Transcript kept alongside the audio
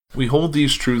We hold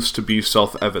these truths to be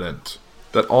self-evident,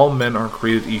 that all men are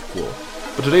created equal,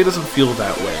 but today doesn't feel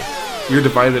that way. We are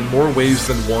divided in more ways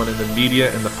than one, and the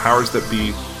media and the powers that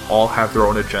be all have their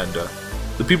own agenda.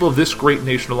 The people of this great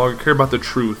nation no longer care about the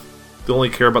truth, they only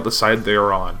care about the side they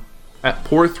are on. At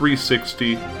Poor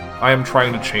 360, I am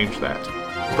trying to change that.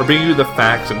 We're bringing you the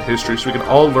facts and history so we can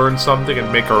all learn something and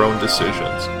make our own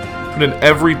decisions. Tune in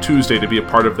every Tuesday to be a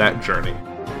part of that journey.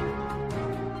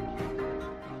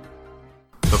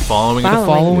 The following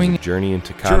is a journey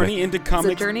into comics. Journey into comics.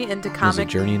 It's a journey into comics. It's a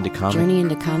journey into comics. Journey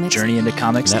into comics. Journey into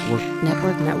comics. Network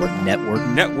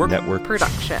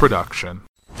production.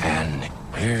 And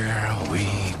here we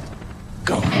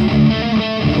go.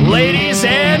 Ladies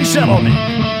and gentlemen,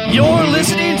 you're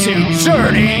listening to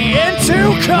Journey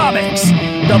into Comics,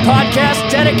 the podcast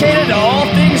dedicated to all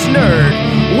things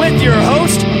nerd, with your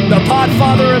host, the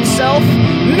podfather himself,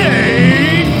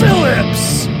 Nate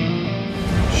Phillips.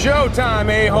 Showtime,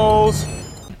 a-holes.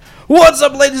 What's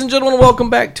up, ladies and gentlemen? Welcome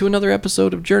back to another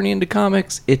episode of Journey into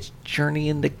Comics. It's Journey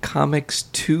into Comics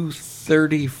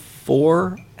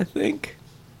 234, I think.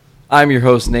 I'm your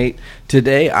host, Nate.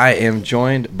 Today, I am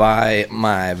joined by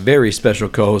my very special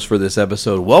co-host for this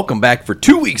episode. Welcome back for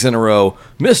 2 weeks in a row,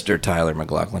 Mr. Tyler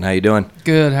McLaughlin. How you doing?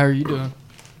 Good. How are you doing?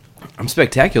 I'm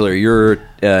spectacular. You're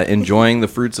enjoying the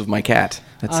fruits of my cat.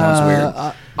 That sounds weird.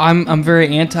 I'm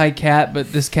very anti-cat,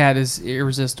 but this cat is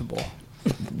irresistible.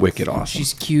 Wicked awesome.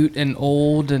 She's cute and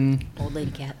old, and Old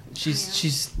lady cat.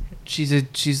 she's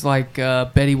like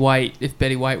Betty White if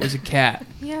Betty White was a cat.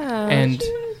 Yeah. And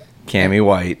Cammy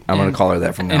White. I'm going to call her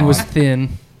that from now on. and was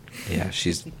thin. Yeah,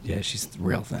 she's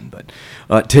real thin. But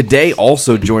today,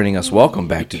 also joining us, welcome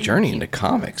back to Journey into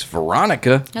Comics,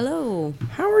 Veronica. Hello.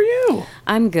 How are you?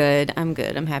 I'm good. I'm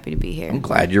happy to be here. I'm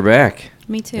glad you're back.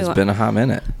 Me too. It's been a hot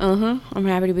minute. I'm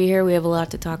happy to be here. We have a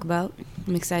lot to talk about.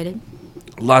 I'm excited.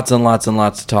 Lots and lots and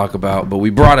lots to talk about, but we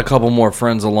brought a couple more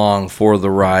friends along for the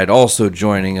ride. Also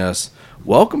joining us,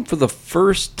 welcome for the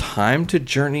first time to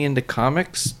Journey into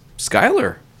Comics,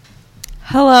 Skylar.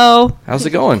 Hello. How's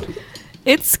it going?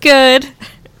 It's good.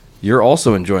 You're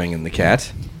also enjoying the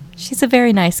cat. She's a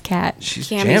very nice cat. She's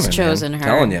Cammy's jamming, chosen man. her.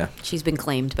 Telling you. She's been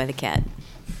claimed by the cat.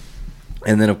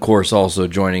 And then, of course, also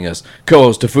joining us,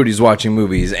 co-host of Foodies Watching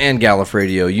Movies and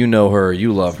Gallifredio. You know her.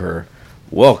 You love her.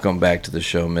 Welcome back to the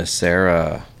show, Miss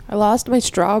Sarah. I lost my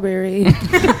strawberry. I'm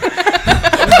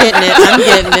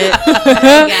getting it.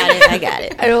 I got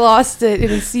it. I lost it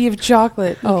in a sea of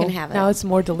chocolate. can have it. Now it's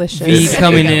more delicious. V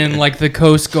coming in like the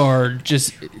Coast Guard,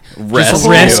 just Rescue.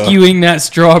 rescuing that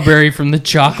strawberry from the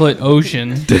chocolate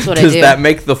ocean. That's what I Does do. that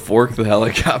make the fork the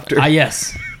helicopter?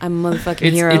 Yes. I'm a motherfucking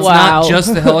It's hero. not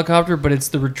just the helicopter, but it's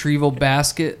the retrieval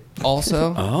basket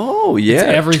also. Oh, yeah. It's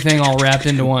everything all wrapped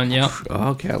into one, yep.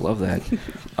 Okay, I love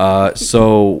that.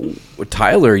 So,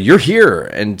 Tyler, you're here,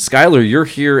 and Skylar, you're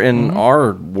here in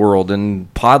our world, in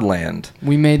Podland.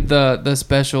 We made the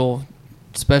special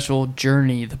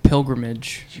journey, the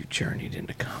pilgrimage. You journeyed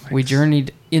into comics. We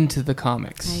journeyed into the I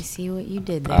comics. see what you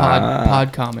did there.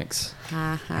 Pod comics.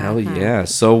 Ha, ha, Hell ha. yeah.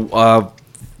 So,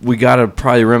 we got to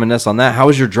probably reminisce on that. How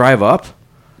was your drive up?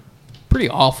 Pretty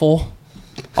awful.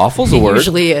 Awful's a It word.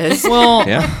 usually is. Well,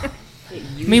 Yeah.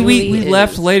 I mean, we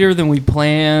left later than we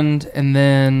planned, and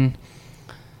then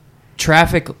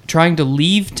traffic trying to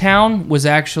leave town was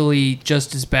actually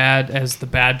just as bad as the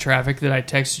bad traffic that I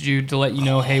texted you to let you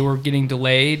know, hey, we're getting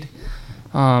delayed.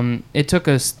 It took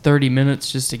us 30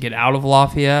 minutes just to get out of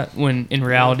Lafayette, when in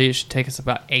reality it should take us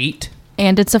about 8.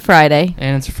 And it's a Friday.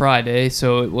 And it's a Friday,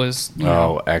 so it was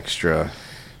Extra.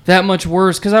 that much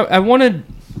worse, because I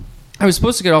was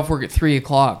supposed to get off work at 3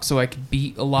 o'clock so I could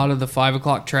beat a lot of the 5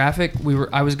 o'clock traffic.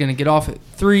 I was going to get off at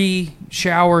 3,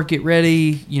 shower, get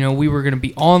ready. We were going to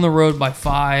be on the road by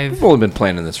 5. We've only been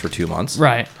planning this for 2 months.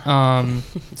 Right.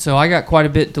 So I got quite a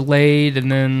bit delayed,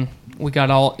 and then we got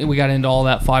into all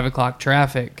that 5 o'clock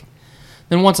traffic.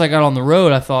 Then once I got on the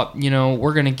road, I thought,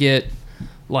 we're going to get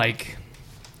like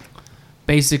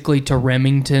basically to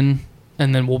Remington,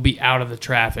 and then we'll be out of the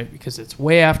traffic because it's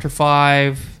way after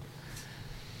 5.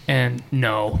 And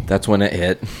no, That's when it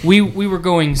hit. we were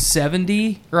going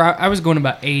 70, or I was going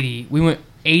about 80. We went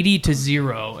 80 to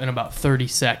 0 in about 30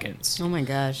 seconds. Oh my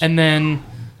gosh. And then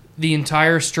the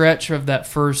entire stretch of that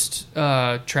first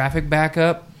traffic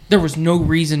backup, there was no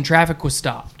reason traffic was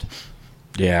stopped.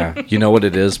 Yeah. You know what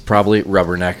it is? Probably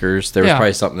rubberneckers. There was Yeah.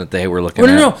 probably something that they were looking Oh,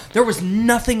 at. no, there was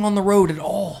nothing on the road at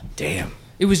all. Damn.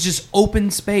 It was just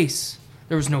open space.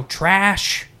 There was no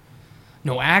trash,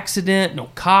 no accident, no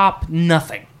cop,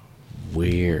 nothing.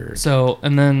 Weird. So,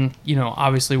 and then,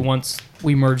 obviously once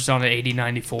we merged on at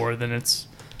 80-94, then it's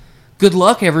good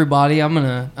luck, everybody. I'm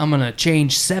gonna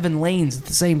change 7 lanes at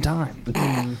the same time.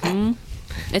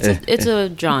 It's a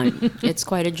jaunt. It's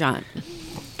quite a jaunt.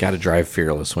 Got to drive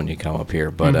fearless when you come up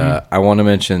here. But I want to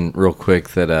mention real quick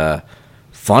that,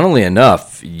 funnily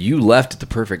enough, you left at the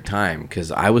perfect time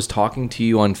because I was talking to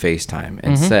you on FaceTime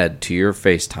and said to your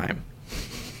FaceTime,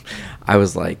 I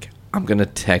was like, I'm going to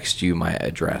text you my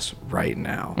address right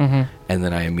now. And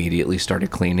then I immediately started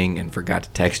cleaning and forgot to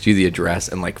text you the address,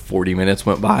 and like 40 minutes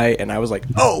went by, and I was like,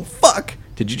 oh, fuck.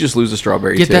 Did you just lose a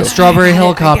strawberry, Get too? that strawberry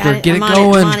helicopter. Get it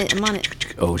going. I'm on it.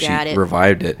 Oh, she Got it.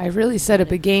 revived it. I really set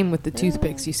up a game with the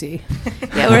toothpicks, you see.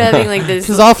 Yeah, we're having like this.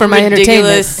 This is all for my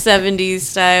ridiculous 70s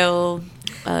style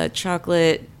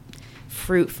chocolate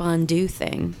fruit fondue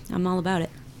thing. I'm all about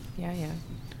it. Yeah.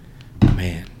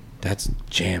 Man, that's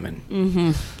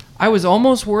jamming. I was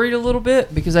almost worried a little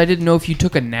bit because I didn't know if you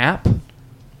took a nap.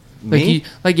 Me?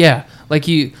 Like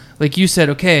you said,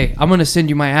 okay, I'm gonna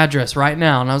send you my address right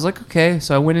now, and I was like, okay.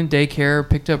 So I went in daycare,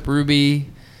 picked up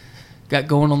Ruby, got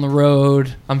going on the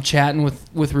road. I'm chatting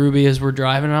with Ruby as we're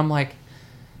driving, and I'm like,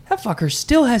 that fucker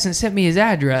still hasn't sent me his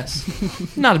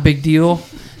address. Not a big deal,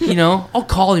 I'll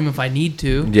call him if I need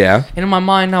to. Yeah. And in my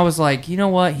mind, I was like, you know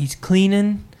what? He's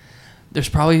cleaning. There's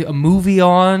probably a movie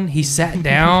on. He sat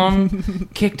down,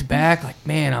 kicked back, like,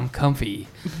 man, I'm comfy.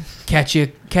 Catch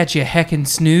you heckin'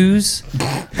 snooze.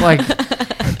 Like,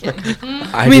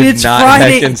 I mean, it's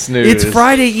Friday. Heckin' snooze. It's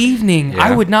Friday evening. Yeah.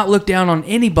 I would not look down on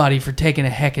anybody for taking a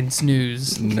heckin'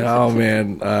 snooze. No,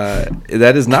 man.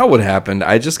 That is not what happened.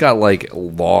 I just got, like,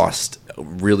 lost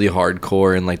really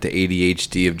hardcore in, like, the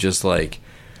ADHD of just, like,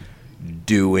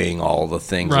 doing all the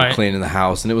things, Right. like cleaning the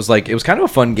house. And it was kind of a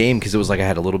fun game because it was like I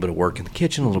had a little bit of work in the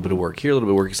kitchen, a little bit of work here, a little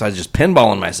bit of work. So I was just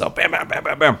pinballing myself. Bam, bam, bam,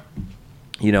 bam, bam.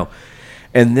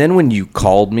 And then when you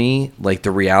called me, like,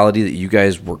 the reality that you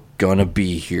guys were going to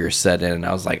be here set in, and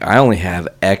I was like, I only have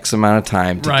X amount of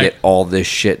time to Right. get all this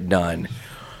shit done.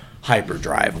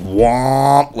 Hyperdrive.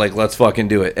 Womp. Like, let's fucking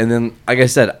do it. And then, like I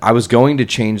said, I was going to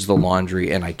change the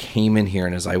laundry, and I came in here,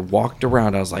 and as I walked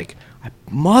around, I was like,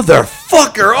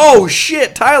 motherfucker. Oh,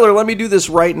 shit. Tyler, let me do this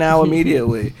right now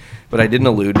immediately. But I didn't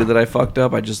allude to that I fucked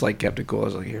up. I just, like, kept it cool. I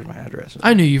was like, here's my address.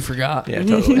 I knew you forgot. Yeah,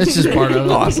 totally. It's just part of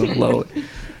it. Awesome. Love it.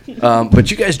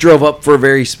 But you guys drove up for a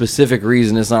very specific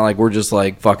reason. It's not like we're just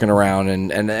like fucking around.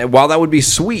 And while that would be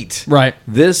sweet, Right.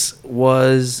 this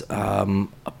was a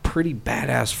pretty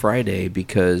badass Friday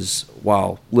because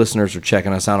while listeners are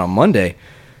checking us out on Monday,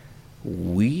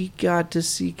 we got to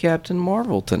see Captain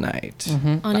Marvel tonight.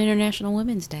 On International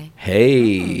Women's Day.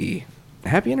 Hey,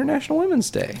 happy International Women's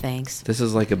Day. Thanks. This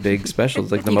is like a big special.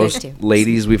 It's like the You guys most too.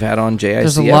 ladies we've had on JIC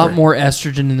There's a ever. lot more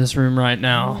estrogen in this room right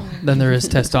now than there is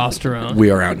testosterone. We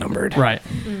are outnumbered. Right.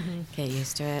 Get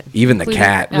used to it. Even the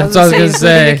cat. That's what I was gonna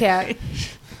say. The cat.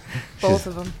 Both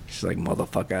of them. She's like,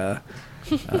 motherfucker.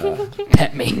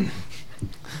 Pet me.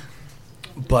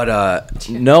 But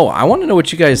no, I want to know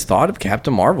what you guys thought of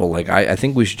Captain Marvel. Like, I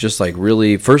think we should just like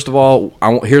really. First of all,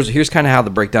 here's kind of how the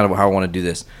breakdown of how I want to do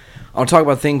this. I want to talk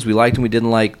about things we liked and we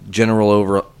didn't like,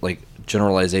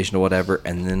 generalization or whatever,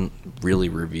 and then really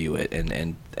review it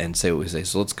and say what we say.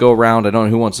 So let's go around. I don't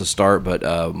know who wants to start, but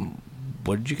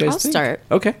what did you guys I'll think? start.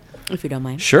 Okay. If you don't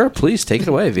mind. Sure, please take it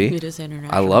away, V. It is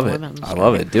International I love it. Women's I Day.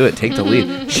 love it. Do it. Take the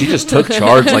lead. She just took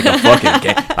charge like a fucking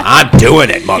game. I'm doing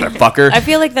it, motherfucker. I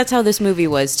feel like that's how this movie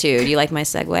was too. Do you like my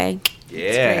segue?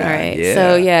 Yeah. All right. Yeah.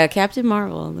 So yeah, Captain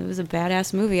Marvel. It was a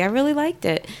badass movie. I really liked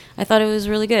it. I thought it was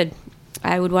really good.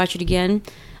 I would watch it again.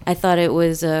 I thought it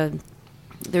was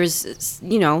there's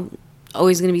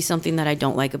always going to be something that I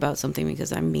don't like about something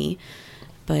because I'm me.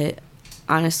 But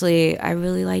honestly, I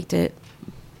really liked it.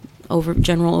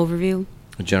 General overview.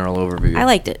 A general overview. I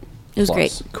liked it. It was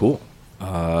Plus. great. Cool.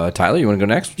 Tyler, you want to go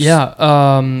next? Yeah.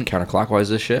 Counterclockwise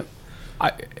this shit.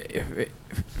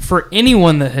 For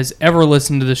anyone that has ever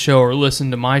listened to the show or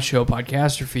listened to my show,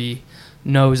 Podcastrophe,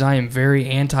 knows I am very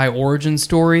anti-origin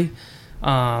story.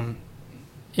 In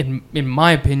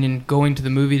my opinion, going to the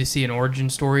movie to see an origin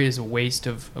story is a waste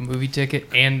of a movie ticket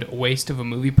and a waste of a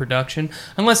movie production,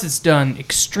 unless it's done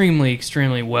extremely,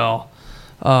 extremely well.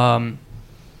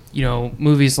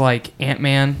 Movies like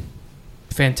Ant-Man,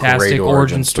 fantastic Great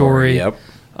origin story. Yep.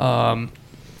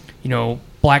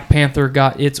 Black Panther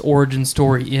got its origin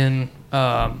story in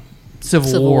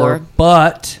Civil War, War.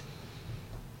 but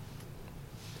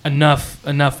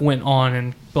enough went on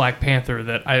in Black Panther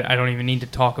that I don't even need to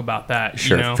talk about that.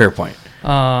 Sure. Fair point.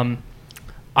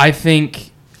 I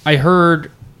think I heard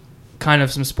kind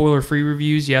of some spoiler-free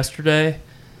reviews yesterday,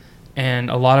 and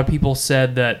a lot of people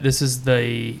said that this is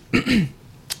they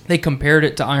compared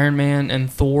it to Iron Man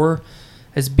and Thor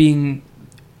as being,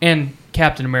 and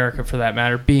Captain America for that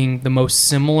matter, being the most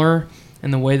similar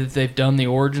in the way that they've done the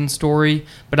origin story,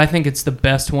 but I think it's the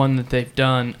best one that they've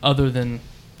done other than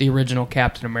the original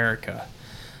Captain America.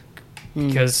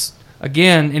 Because,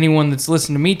 again, anyone that's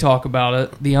listened to me talk about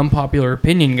it, the unpopular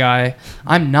opinion guy,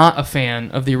 I'm not a fan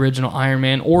of the original Iron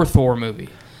Man or Thor movie.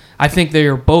 I think they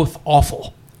are both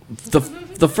awful.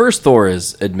 The first Thor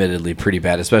is admittedly pretty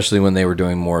bad, especially when they were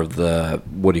doing more of the,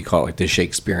 what do you call it, like the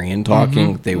Shakespearean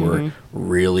talking. They were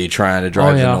really trying to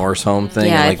drive the Norse home thing.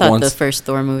 Yeah, like I thought the first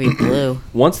Thor movie blew.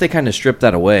 Once they kind of stripped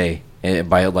that away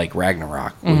by like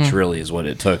Ragnarok, which really is what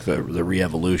it took, the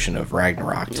re-evolution of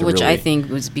Ragnarok. Which I think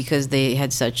was because they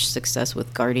had such success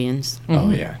with Guardians. Oh,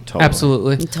 yeah, totally.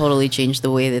 Absolutely. It totally changed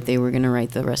the way that they were going to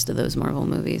write the rest of those Marvel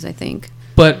movies, I think.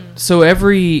 But so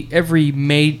every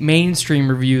mainstream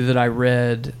review that I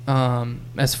read,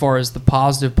 as far as the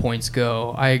positive points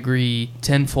go, I agree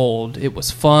tenfold. It was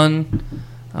fun.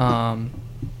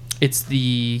 It's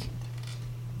the,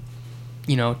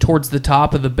 towards the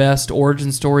top of the best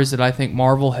origin stories that I think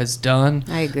Marvel has done.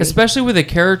 I agree. Especially with a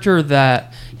character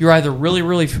that you're either really,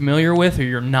 really familiar with or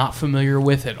you're not familiar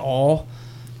with at all.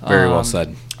 Very well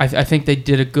said. I think they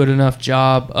did a good enough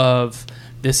job of...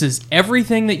 This is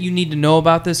everything that you need to know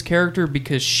about this character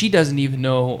because she doesn't even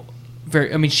know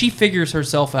she figures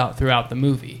herself out throughout the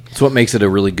movie. It's what makes it a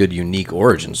really good, unique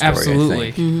origin story, Absolutely.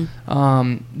 I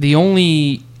think. The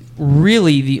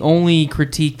only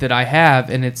critique that I have,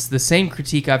 and it's the same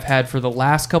critique I've had for the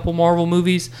last couple Marvel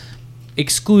movies,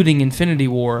 excluding Infinity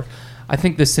War, I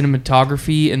think the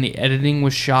cinematography and the editing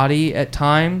was shoddy at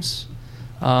times.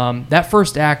 That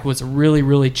first act was really,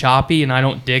 really choppy, and I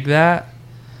don't dig that.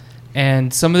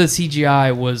 And some of the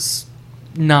CGI was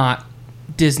not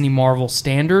Disney Marvel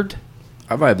standard.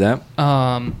 I vibe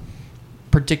that.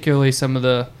 Particularly some of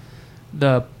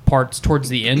the parts towards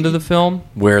the end of the film.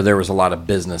 Where there was a lot of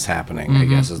business happening, I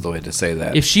guess is the way to say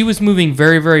that. If she was moving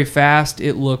very, very fast,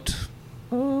 it looked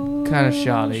kind of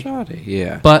shoddy.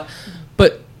 Yeah. But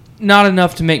not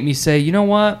enough to make me say, you know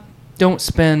what? Don't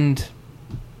spend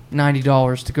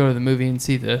 $90 to go to the movie and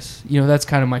see this. That's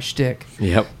kind of my shtick.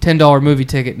 Yep. $10 movie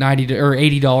ticket,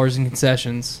 $80 in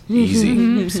concessions.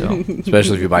 Easy. So,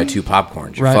 especially if you buy 2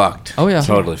 popcorns, you're Right. fucked. Oh, yeah.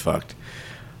 Totally fucked.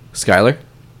 Skylar,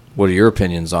 what are your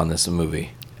opinions on this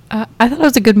movie? I thought it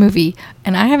was a good movie,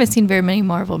 and I haven't seen very many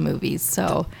Marvel movies,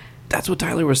 so... That's what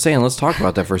Tyler was saying. Let's talk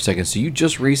about that for a second. So you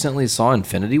just recently saw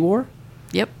Infinity War?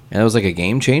 Yep. And it was like a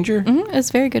game changer? It was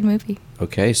a very good movie.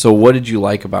 Okay, so what did you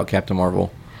like about Captain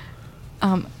Marvel?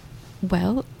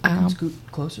 Scoot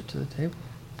closer to the table.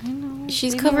 I know.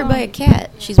 She's covered by a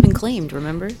cat. She's been claimed,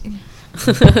 remember?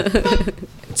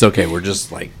 It's okay, we're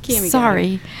just like...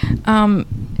 Sorry.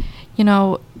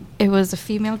 It was a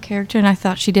female character, and I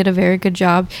thought she did a very good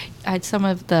job. Some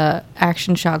of the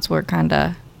action shots were kind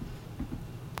of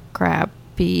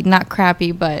crappy. Not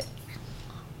crappy, but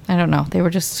I don't know. They were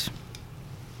just...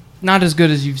 Not as good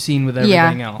as you've seen with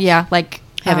everything else. Yeah, like...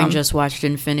 Having just watched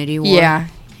Infinity War.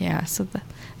 Yeah, so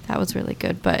that was really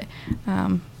good. But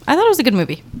I thought it was a good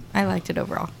movie. I liked it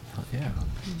overall. Yeah.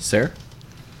 Sarah?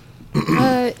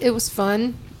 It was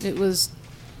fun.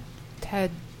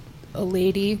 Had a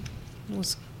lady.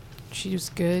 She was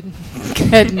good.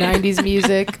 Had 90s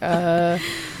music.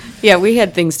 Yeah, we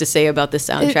had things to say about the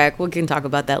soundtrack. We can talk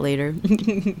about that later.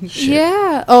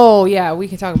 Yeah. Oh, yeah. We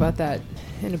can talk about that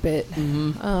in a bit.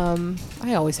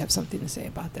 I always have something to say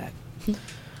about that.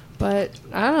 But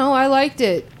I don't know. I liked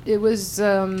it. It was.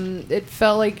 It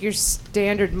felt like your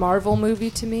standard Marvel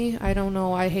movie to me. I don't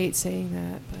know. I hate saying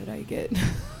that, but I get.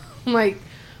 I'm like,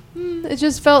 it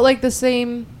just felt like the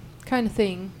same kind of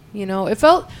thing.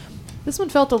 This one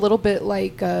felt a little bit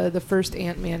like the first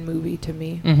Ant-Man movie to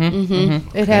me.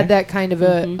 It had that kind of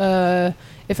a.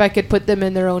 If I could put them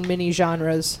in their own mini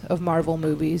genres of Marvel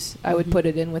movies, I would put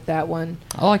it in with that one.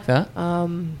 I like that.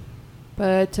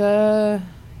 But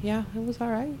yeah, it was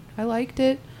all right. I liked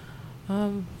it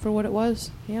for what it was.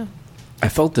 Yeah. I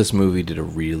felt this movie did a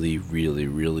really, really,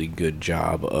 really good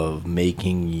job of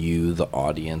making you, the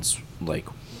audience, like,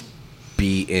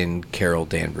 be in Carol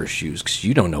Danvers' shoes, because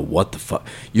you don't know what the fuck.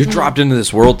 You're dropped into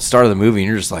this world at the start of the movie, and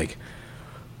you're just like,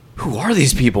 who are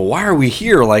these people? Why are we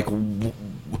here? Like,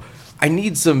 I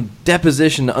need some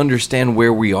deposition to understand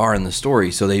where we are in the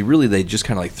story. So they just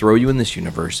kind of like throw you in this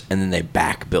universe, and then they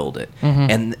back build it.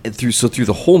 And through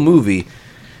the whole movie,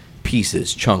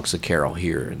 pieces, chunks of Carol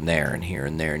here and there and here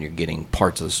and there, and you're getting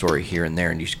parts of the story here and there,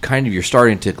 and you're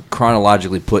starting to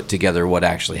chronologically put together what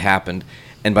actually happened.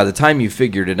 And by the time you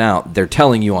figured it out, they're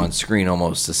telling you on screen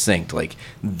almost succinct, like,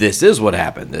 this is what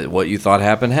happened. What you thought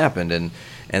happened,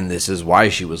 and this is why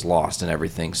she was lost and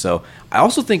everything. So I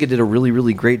also think it did a really,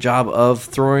 really great job of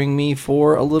throwing me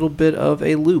for a little bit of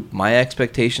a loop. My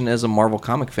expectation as a Marvel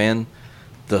comic fan,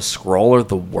 the Skrull are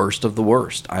the worst of the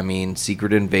worst. I mean,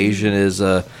 Secret Invasion is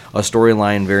a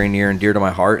storyline very near and dear to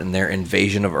my heart, and their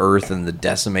invasion of Earth and the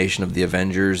decimation of the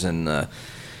Avengers, and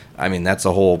I mean, that's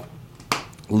a whole...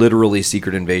 Literally,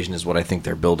 Secret Invasion is what I think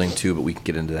they're building to, but we can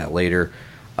get into that later.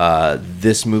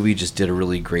 This movie just did a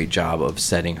really great job of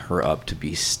setting her up to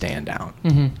be standout.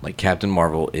 Like, Captain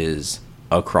Marvel is,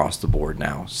 across the board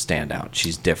now, standout.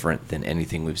 She's different than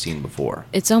anything we've seen before.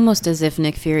 It's almost as if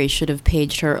Nick Fury should have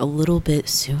paged her a little bit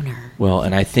sooner. Well,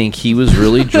 and I think he was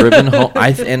really driven home.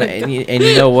 And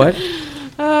you know what?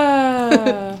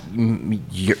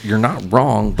 You're not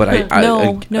wrong, but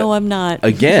No, I'm not.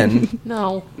 Again,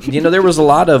 No. There was a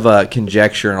lot of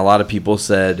conjecture, and a lot of people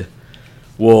said,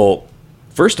 well,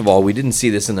 first of all, we didn't see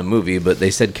this in the movie, but they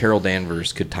said Carol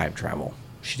Danvers could time travel.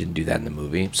 She didn't do that in the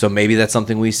movie. So maybe that's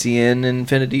something we see in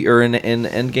Infinity or in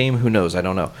Endgame. Who knows? I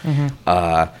don't know.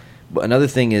 But another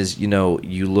thing is,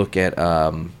 you look at...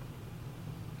 I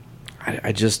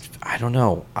don't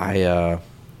know.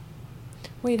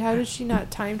 Wait, how did she not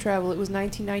time travel? It was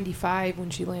 1995 when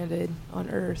she landed on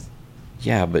Earth.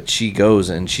 Yeah, but she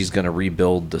goes and she's going to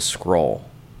rebuild the Skrull,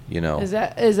 Is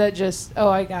that just... Oh,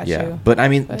 I got Yeah, you. but I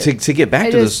mean, to get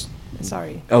back to this...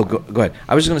 Sorry. Oh, go ahead.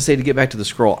 I was just going to say, to get back to the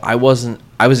Skrull, I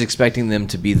was expecting them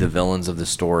to be the villains of the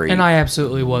story. And I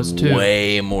absolutely was, too.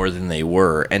 Way more than they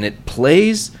were. And it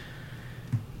plays...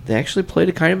 They actually played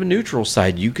a kind of a neutral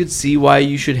side. You could see why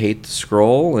you should hate the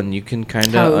Skrull, and you can kind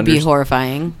of... How it would be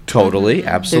horrifying. Totally,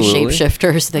 absolutely. They're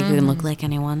shapeshifters. They can look like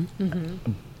anyone.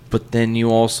 But then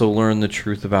you also learn the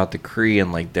truth about the Kree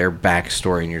and, like, their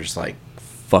backstory, and you're just like,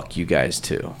 fuck you guys,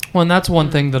 too. Well, and that's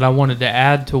one thing that I wanted to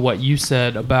add to what you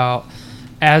said about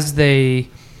as they...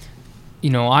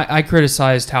 I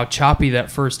criticized how choppy that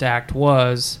first act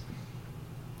was.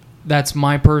 That's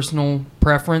my personal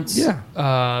preference.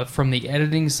 Yeah. From the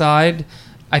editing side,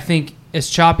 I think as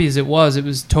choppy as it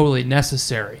was totally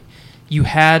necessary. You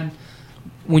had,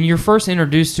 when you're first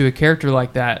introduced to a character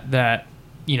like that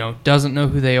doesn't know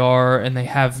who they are, and they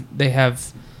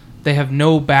have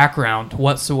no background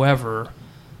whatsoever.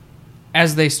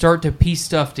 As they start to piece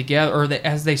stuff together, or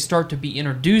as they start to be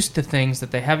introduced to things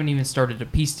that they haven't even started to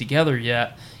piece together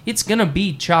yet, it's gonna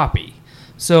be choppy.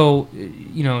 So,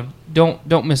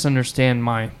 don't misunderstand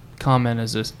my comment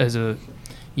as a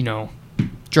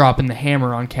dropping the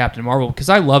hammer on Captain Marvel, because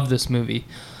I love this movie.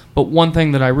 But one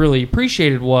thing that I really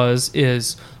appreciated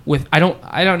is with I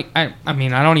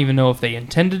don't even know if they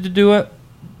intended to do it,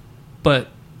 but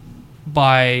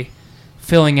by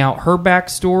filling out her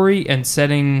backstory and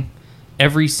setting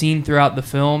every scene throughout the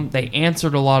film, they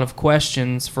answered a lot of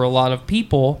questions for a lot of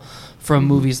people from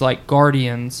movies like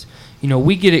Guardians.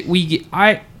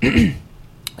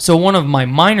 So one of my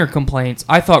minor complaints,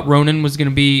 I thought Ronan was going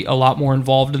to be a lot more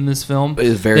involved in this film It's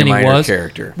a very than he minor was,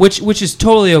 character. which is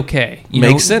totally okay.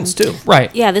 Makes sense, too.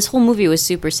 Right. Yeah, this whole movie was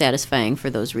super satisfying for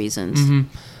those reasons.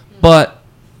 But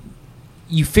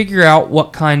you figure out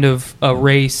what kind of a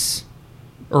race,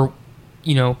 or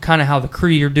kind of how the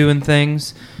Kree are doing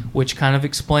things, which kind of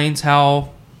explains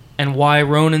how and why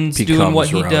Ronan's doing what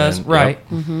he does. Yep. Right.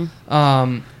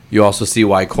 You also see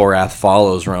why Korath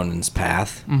follows Ronan's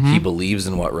path. He believes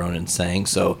in what Ronan's saying,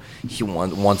 so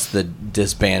once the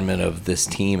disbandment of this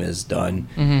team is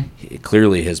done,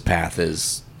 clearly his path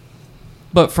is...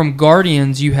 But from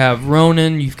Guardians, you have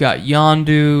Ronan, you've got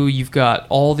Yondu, you've got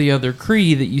all the other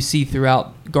Kree that you see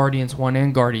throughout Guardians 1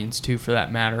 and Guardians 2, for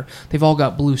that matter. They've all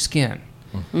got blue skin.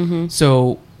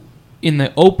 So in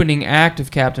the opening act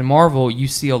of Captain Marvel, you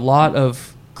see a lot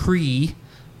of Kree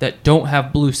that don't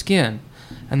have blue skin.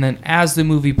 And then as the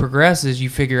movie progresses, you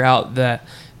figure out that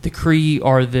the Kree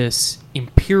are this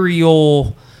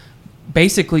imperial,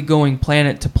 basically going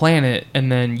planet to planet,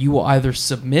 and then you will either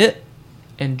submit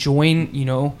and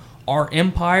join, our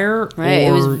empire. Right, or,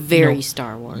 it was very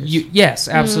Star Wars. Yes,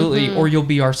 absolutely. Or you'll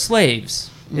be our slaves,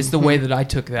 is the way that I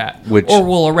took that. Which- or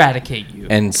we'll eradicate you.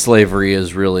 And slavery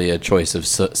is really a choice of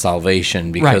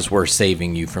salvation, because Right. we're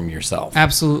saving you from yourself.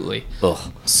 Absolutely.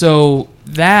 Ugh. So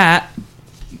that,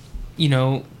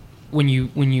 when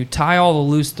you tie all the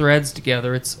loose threads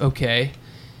together, it's okay.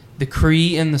 The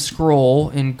Kree and the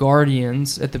Skrull in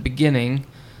Guardians at the beginning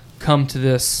come to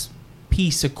this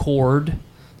peace accord,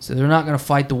 so they're not going to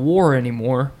fight the war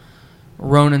anymore.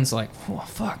 Ronan's like, oh,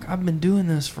 fuck, I've been doing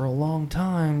this for a long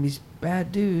time, these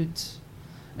bad dudes.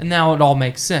 And now it all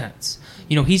makes sense.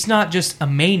 He's not just a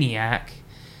maniac.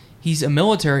 he's a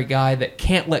military guy that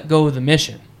can't let go of the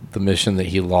mission. The mission that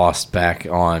he lost back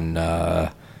on,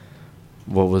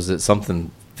 what was it?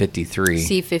 Something 53.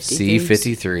 C-53.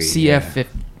 C-53. CF,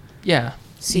 yeah.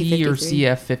 C C-53. or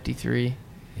CF-53.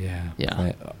 Yeah. Yeah.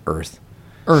 Planet Earth.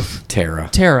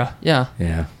 Terra, yeah.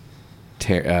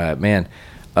 Yeah. Man.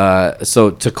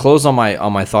 So to close on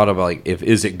my thought about like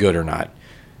is it good or not,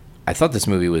 I thought this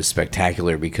movie was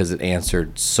spectacular because it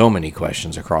answered so many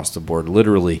questions across the board.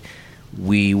 Literally,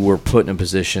 we were put in a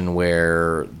position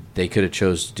where they could have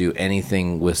chose to do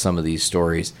anything with some of these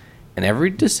stories, and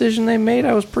every decision they made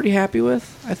I was pretty happy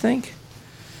with, I think.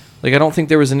 Like, I don't think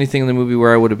there was anything in the movie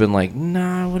where I would have been like,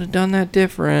 nah, I would have done that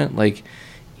different. Like,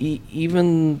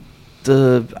 even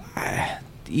the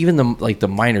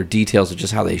minor details of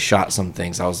just how they shot some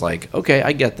things, I was like, okay,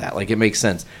 I get that. Like, it makes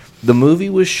sense. The movie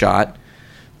was shot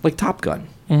like Top Gun.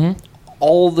 Mm-hmm.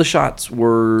 All the shots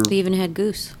were, They even had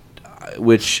Goose.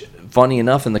 which, funny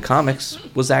enough, in the comics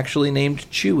was actually named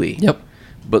Chewie. Yep.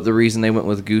 But the reason they went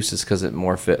with Goose is because it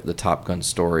more fit the Top Gun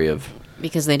story of.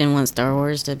 Because they didn't want Star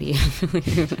Wars to be...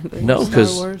 No, Star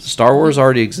because Wars. Star Wars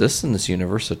already exists in this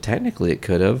universe, so technically it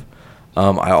could have.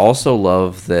 I also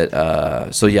love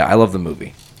that. So yeah, I love the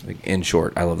movie. Like, in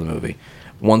short, I love the movie.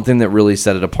 One thing that really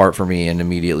set it apart for me and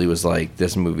immediately was like,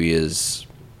 this movie is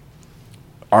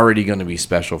already going to be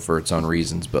special for its own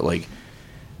reasons, but like,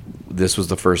 this was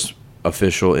the first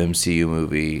official MCU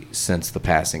movie since the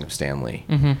passing of Stan Lee.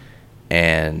 Mm-hmm.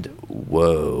 And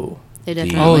whoa. They the-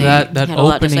 definitely Oh, that had a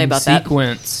lot to say opening about that.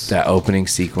 sequence. That opening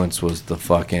sequence was the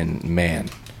fucking man.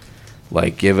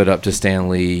 Like, give it up to Stan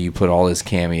Lee. You put all his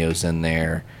cameos in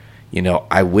there. You know,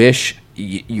 I wish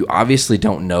you obviously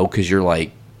don't know because you're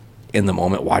like in the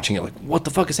moment watching it, like, what the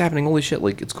fuck is happening? Holy shit!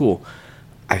 Like, it's cool.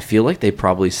 I feel like they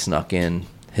probably snuck in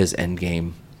his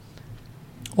Endgame,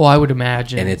 Well, I would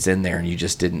imagine. and it's in there, and you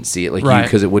just didn't see it, like, Right.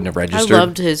 because it wouldn't have I registered.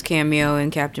 loved his cameo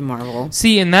in Captain Marvel.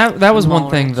 See, and that was one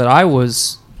thing Mallrats. that I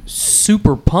was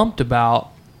super pumped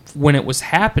about when it was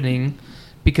happening,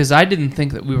 because I didn't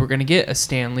think that we were going to get a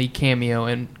Stan Lee cameo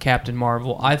in Captain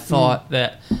Marvel. I thought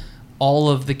that all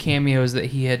of the cameos that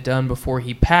he had done before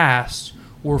he passed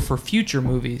were for future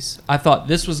movies. I thought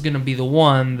this was going to be the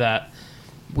one that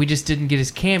we just didn't get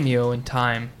his cameo in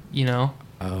time, you know?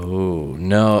 Oh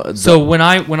no! So when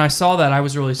I saw that, I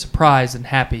was really surprised and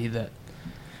happy that,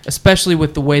 especially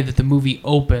with the way that the movie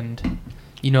opened,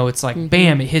 you know, it's like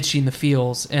bam, it hits you in the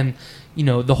feels, and you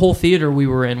know the whole theater we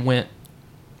were in were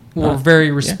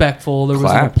very respectful. There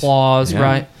was an Clapped. applause, Yeah.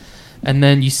 right? And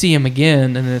then you see him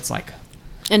again, and it's like,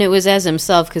 And it was as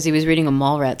himself because he was reading a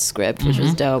Mallrats script, which Mm-hmm.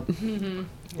 was dope.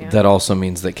 that also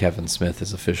means that Kevin Smith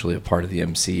is officially a part of the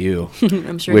MCU.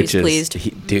 I'm sure Which he's is, pleased.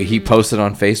 he posted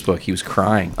on Facebook. He was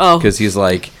crying. Oh. because he's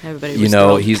like, Everybody you was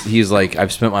know, thrilled. he's like,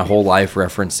 I've spent my whole life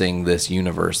referencing this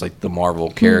universe, like the Marvel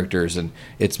Hmm. characters, and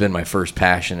it's been my first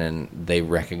passion. And they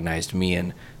recognized me,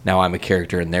 and now I'm a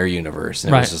character in their universe.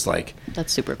 And it was Right. just like,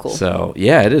 That's super cool. so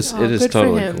yeah, it is. Oh, it is good for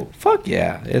totally him. cool. Fuck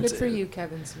yeah, it's Good for you,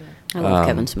 Kevin Smith. I love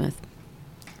Kevin Smith.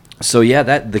 So yeah,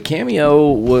 that the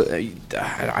cameo.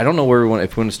 I don't know where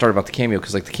if we want to start about the cameo,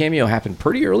 because like the cameo happened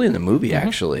pretty early in the movie Mm-hmm.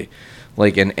 actually,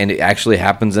 like and it actually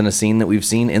happens in a scene that we've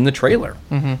seen in the trailer.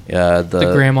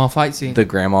 the grandma fight scene. the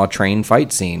grandma train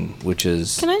fight scene, which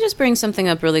is Can I just bring something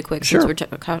up really quick Sure. since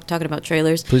we're talking about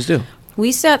trailers? please do.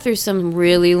 We sat through some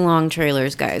really long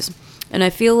trailers, guys. And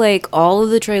I feel like all of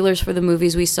the trailers for the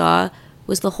movies we saw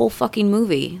was the whole fucking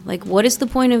movie. Like, what is the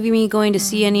point of me going to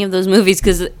see any of those movies?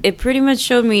 Because it pretty much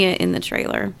showed me it in the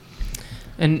trailer.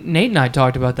 And Nate and I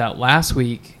talked about that last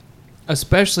week,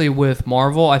 especially with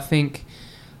Marvel. I think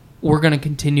we're going to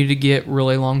continue to get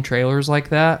really long trailers like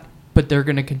that, but they're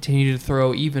going to continue to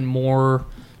throw even more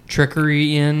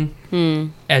trickery in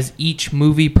as each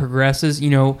movie progresses. You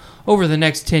know, over the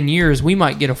next 10 years, we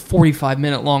might get a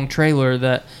 45-minute long trailer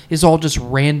that is all just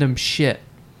random shit.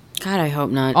 God, I hope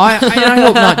not. I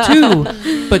hope not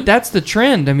too, but that's the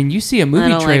trend. I mean, you see a movie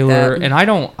don't like trailer, that. and I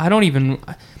don't even,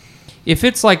 if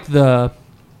it's like the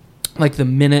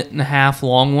minute and a half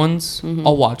long ones,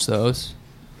 I'll watch those,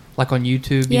 like on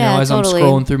YouTube. You Yeah, know, as totally. I'm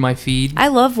scrolling through my feed. I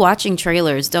love watching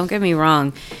trailers. Don't get me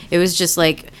wrong. It was just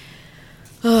like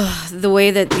the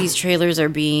way that these trailers are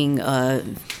being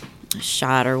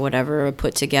shot or whatever, or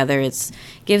put together. It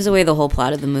gives away the whole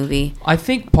plot of the movie. I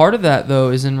think part of that though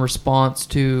is in response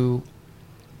to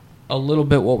a little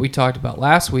bit what we talked about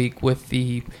last week with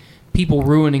the people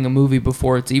ruining a movie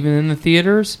before it's even in the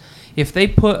theaters. If they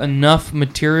put enough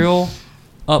material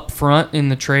up front in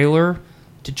the trailer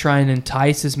to try and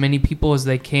entice as many people as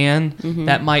they can,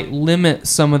 that might limit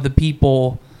some of the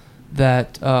people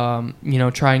that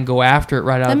try and go after it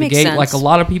right out That of the makes gate, sense. like a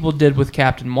lot of people did with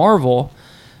Captain Marvel.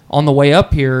 on the way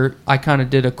up here, I kind of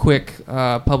did a quick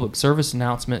public service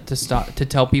announcement to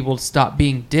tell people to stop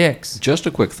being dicks. Just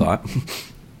a quick thought.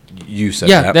 You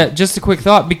said that just a quick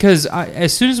thought, because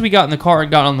as soon as we got in the car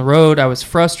and got on the road, I was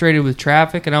frustrated with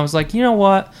traffic, and I was like, you know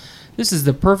what? This is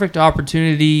the perfect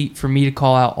opportunity for me to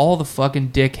call out all the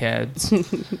fucking dickheads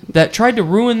that tried to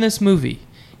ruin this movie.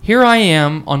 Here I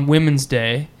am on Women's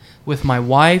Day with my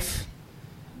wife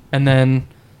and then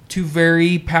 2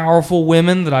 very powerful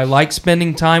women that I like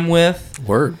spending time with.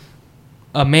 Word.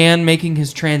 A man making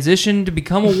his transition to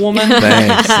become a woman.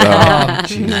 Thanks.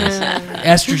 Jesus.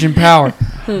 Estrogen power.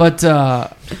 But,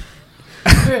 damn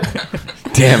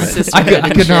it. I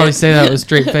couldn't hardly say that with a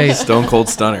straight face. Stone Cold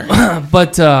Stunner.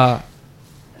 But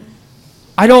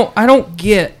I don't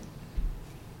get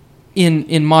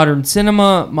in modern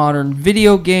cinema, modern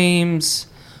video games,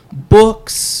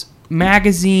 books,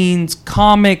 magazines,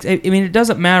 comics. I mean, it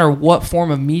doesn't matter what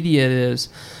form of media it is.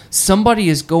 Somebody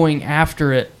is going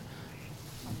after it,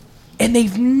 and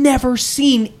they've never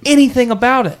seen anything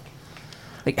about it.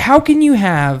 Like, how can you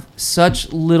have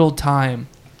such little time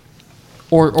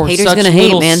or Haters such gonna hate,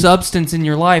 little man. substance in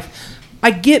your life?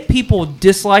 I get people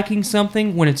disliking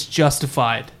something when it's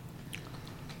justified.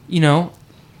 You know,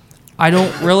 I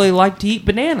don't really like to eat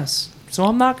bananas, so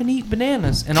I'm not going to eat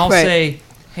bananas. And I'll Right. say,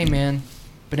 hey, man,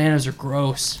 bananas are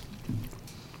gross.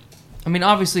 I mean,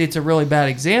 obviously, it's a really bad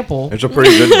example. It's a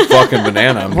pretty good fucking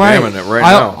banana. I'm jamming it right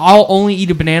now. I'll only eat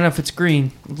a banana if it's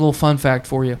green. A little fun fact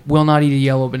for you. Will not eat a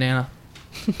yellow banana.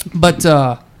 But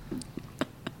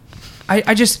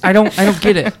I don't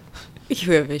get it.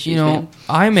 You have issues, You know,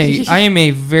 man. I am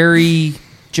a very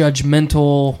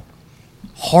judgmental,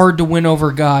 hard to win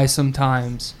over guy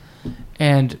sometimes.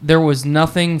 And there was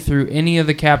nothing through any of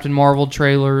the Captain Marvel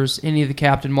trailers, any of the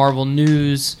Captain Marvel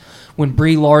news. When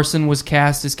Brie Larson was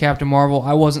cast as Captain Marvel,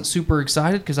 I wasn't super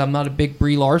excited because I'm not a big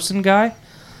Brie Larson guy.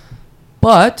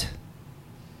 But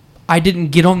I didn't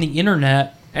get on the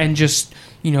internet and just,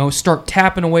 you know, start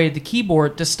tapping away at the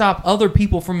keyboard to stop other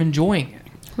people from enjoying it.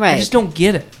 Right. I just don't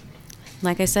get it.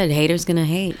 Like I said, haters gonna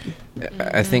hate.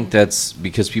 I think that's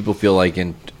because people feel like,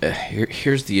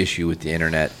 here's the issue with the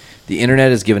internet. The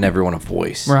internet has given everyone a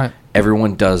voice. Right.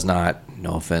 Everyone does not,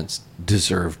 no offense,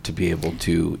 deserve to be able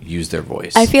to use their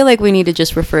voice. I feel like we need to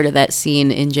just refer to that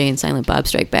scene in Jay and Silent Bob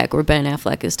Strike Back where Ben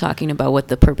Affleck is talking about what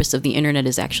the purpose of the internet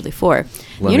is actually for.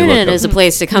 The me internet look is a up.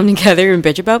 place to come together and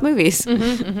bitch about movies.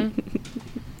 It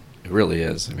really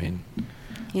is. I mean,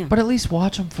 But at least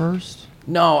watch them first.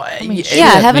 no.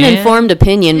 Yeah, have an man. informed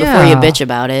opinion before you Yeah. bitch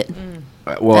about it.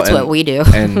 Well, That's what we do.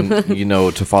 And, you know,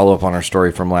 to follow up on our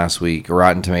story from last week,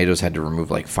 Rotten Tomatoes had to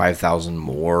remove like 5,000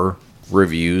 more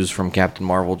reviews from Captain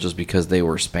Marvel just because they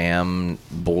were spam,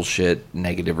 bullshit,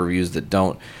 negative reviews that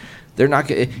don't... They're not...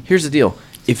 Here's the deal.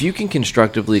 If you can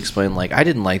constructively explain, like, I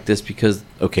didn't like this because...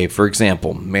 Okay, for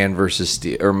example, Man of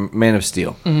Steel.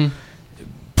 Mm-hmm.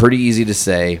 Pretty easy to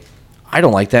say, I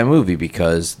don't like that movie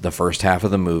because the first half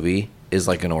of the movie is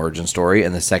like an origin story,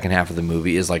 and the second half of the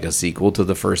movie is like a sequel to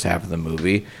the first half of the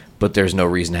movie, but there's no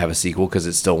reason to have a sequel because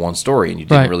it's still one story, and you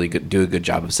didn't Right. really do a good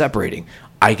job of separating.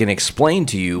 I can explain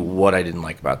to you what I didn't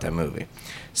like about that movie.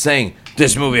 Saying,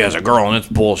 this movie has a girl and it's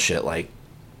bullshit, like,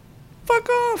 fuck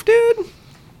off, dude.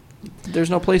 There's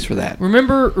no place for that.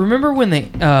 Remember when they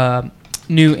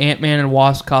new Ant-Man and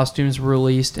Wasp costumes were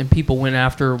released and people went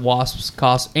after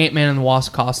Ant-Man and the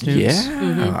Wasp costumes?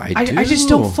 Yeah, I do. I just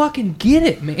don't fucking get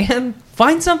it, man.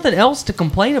 Find something else to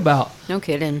complain about. No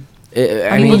kidding.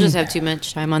 I People mean, just have too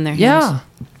much time on their hands. Yeah.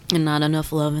 And not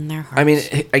enough love in their hearts. I mean,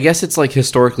 I guess it's like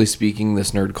historically speaking,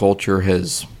 this nerd culture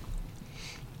has.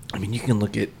 I mean, you can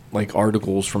look at like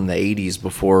articles from the 80s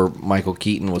before Michael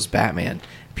Keaton was Batman.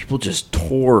 People just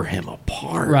tore him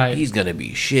apart. Right. He's going to be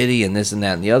shitty and this and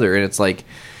that and the other. And it's like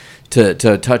to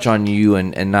touch on you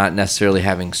and not necessarily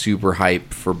having super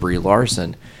hype for Brie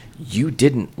Larson, you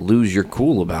didn't lose your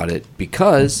cool about it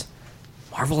because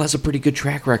Marvel has a pretty good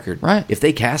track record. Right. If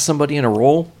they cast somebody in a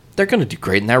role, they're going to do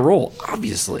great in that role,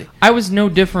 obviously. I was no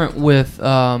different with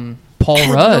Paul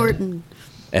Rudd. Norton.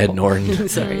 Ed Norton.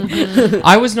 Sorry.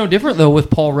 I was no different, though, with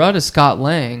Paul Rudd as Scott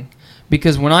Lang.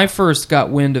 Because when I first got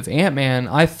wind of Ant-Man,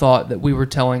 I thought that we were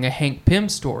telling a Hank Pym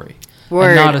story. Word.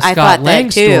 And not a I Scott thought that Lang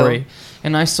too. story.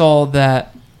 And I saw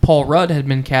that Paul Rudd had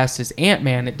been cast as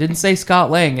Ant-Man. It didn't say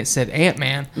Scott Lang. It said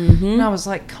Ant-Man. Mm-hmm. And I was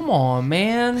like, come on,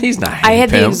 man. He's not Hank I had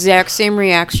the Pym. exact same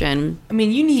reaction. I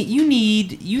mean, you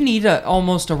need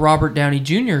almost a Robert Downey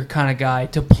Jr. kind of guy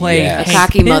to play Yeah. A Hank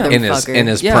cocky Pym. motherfucker. in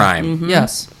his Yeah. prime.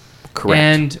 Yes.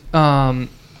 Correct. And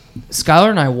Skylar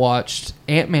and I watched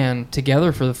Ant-Man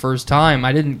together for the first time.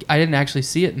 I didn't actually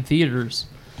see it in theaters.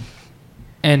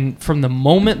 And from the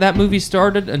moment that movie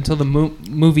started until the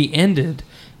movie ended,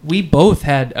 we both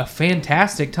had a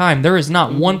fantastic time. There is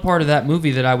not one part of that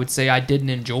movie that I would say I didn't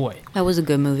enjoy. That was a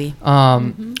good movie. I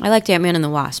liked Ant-Man and the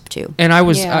Wasp too. And I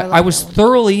was Yeah, I was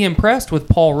thoroughly impressed with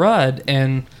Paul Rudd.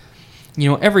 And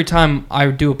every time I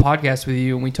do a podcast with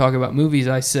you and we talk about movies,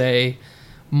 I say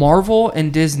Marvel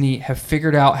and Disney have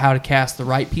figured out how to cast the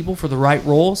right people for the right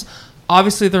roles.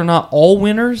 Obviously, they're not all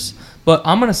winners, but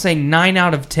I'm going to say 9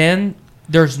 out of 10.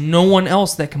 There's no one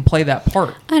else that can play that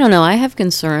part. I don't know. I have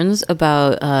concerns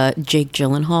about Jake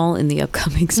Gyllenhaal in the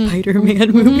upcoming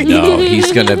Spider-Man movie. No,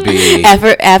 he's going to be...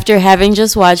 After having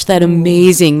just watched that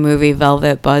amazing movie,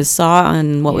 Velvet Buzzsaw,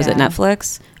 on, what was it, Yeah.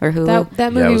 Netflix? Or Hulu? That Yeah,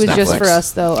 it movie was was just Netflix. for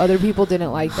us, though. Other people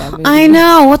didn't like that movie. I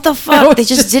know. What the fuck? was They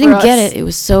just just didn't for get us. it. It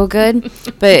was so good.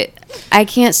 But I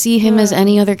can't see him as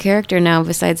any other character now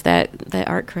besides that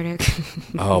art critic.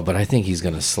 Oh, but I think he's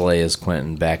going to slay as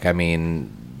Quentin Beck. I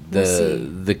mean, We'll see.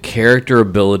 the character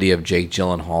ability of Jake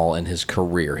Gyllenhaal and his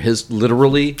career,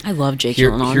 literally. I love Jake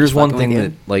Gyllenhaal. I'm Here's just one fucking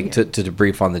thing with that, you. to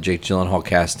debrief on the Jake Gyllenhaal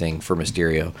casting for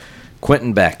Mysterio.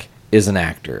 Quentin Beck is an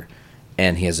actor,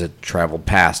 and he has a traveled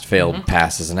past, failed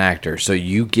past as an actor. So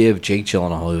you give Jake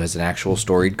Gyllenhaal, who has an actual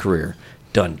storied career,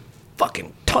 done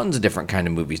fucking tons of different kind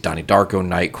of movies, Donnie Darko,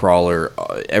 Nightcrawler,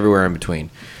 everywhere in between.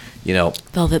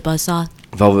 Velvet Buzzsaw.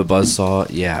 Velvet Buzzsaw,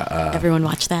 yeah. Everyone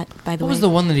watch that, by the What way. was the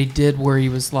one that he did where he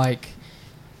was like,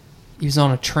 he was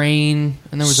on a train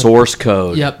and there was Source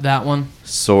Code. Yep, that one.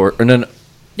 No,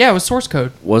 Yeah, it was Source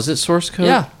Code. was it Source Code?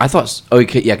 Yeah. I thought.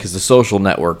 Okay, yeah, because The Social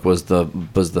Network was the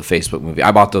Facebook movie.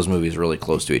 I bought those movies really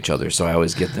close to each other, so I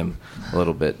always get them a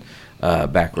little bit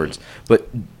backwards. But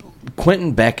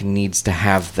Quentin Beck needs to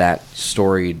have that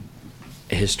storied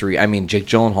history. I mean, Jake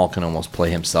Gyllenhaal can almost play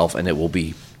himself, and it will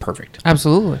be perfect.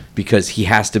 Absolutely. Because he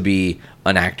has to be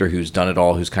an actor who's done it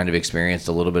all, who's kind of experienced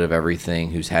a little bit of everything,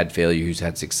 who's had failure, who's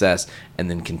had success, and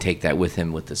then can take that with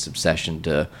him with this obsession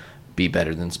to be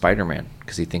better than Spider-Man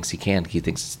because he thinks he can. He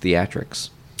thinks it's theatrics.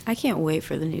 I can't wait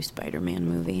for the new Spider-Man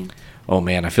movie. Oh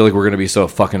man, I feel like we're gonna be so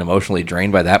fucking emotionally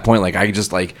drained by that point. Like I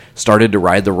just started to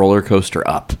ride the roller coaster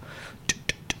up.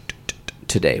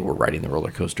 Today we're riding the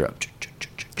roller coaster up.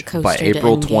 Coaster By to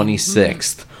April Endgame.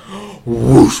 26th.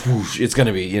 Whoosh, whoosh. It's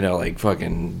gonna be, like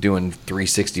fucking doing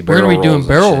 360 barrel We're rolls. gonna be doing and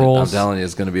barrel shit. rolls. I'm telling you,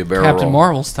 it's gonna be a barrel Captain roll.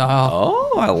 Marvel style.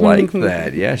 Oh, I like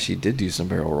that. Yeah, she did do some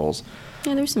barrel rolls.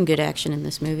 Yeah, there's some good action in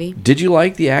this movie. Did you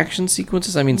like the action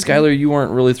sequences? I mean, Skylar, you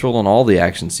weren't really thrilled on all the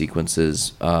action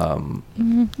sequences.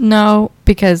 No,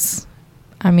 because,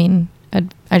 I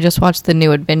just watched the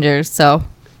new Avengers, so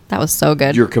that was so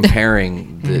good. You're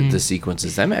comparing the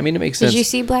sequences. I mean, it makes sense. Did you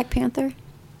see Black Panther?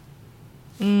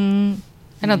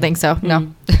 I don't think so.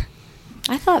 No.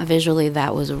 I thought visually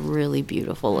that was a really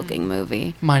beautiful looking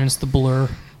movie. Minus the blur.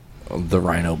 The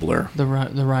rhino blur. The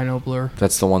rhino blur.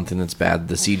 That's the one thing that's bad.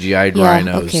 The CGI Yeah,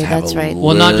 rhinos okay, have that's a right.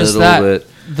 Well, not just little that.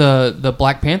 bit- The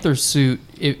Black Panther suit,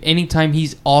 anytime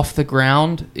he's off the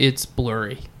ground, it's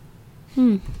blurry.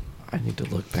 I need to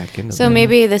look back into So that.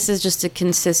 maybe this is just a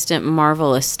consistent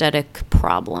Marvel aesthetic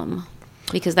problem.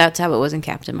 Because that's how it was in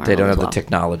Captain Marvel. They don't as have well. the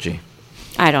technology.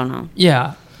 I don't know.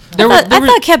 Yeah. I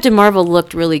thought Captain Marvel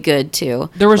looked really good too.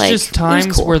 There was Like, just it was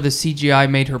times cool. where the CGI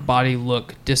made her body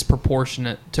look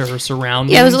disproportionate to her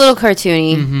surroundings. Yeah, it was a little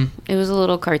cartoony. It was a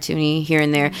little cartoony here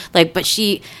and there. Like, but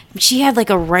she had like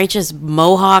a righteous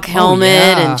mohawk helmet,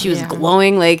 yeah. and she was Yeah.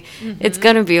 glowing. Like, it's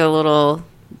gonna be a little,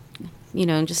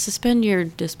 just suspend your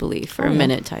disbelief for a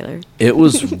minute, Tyler. It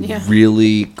was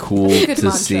really cool Good to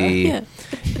mantra. see. Yeah.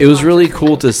 It was really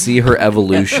cool to see her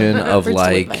evolution of First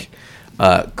like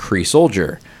Kree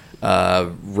Soldier,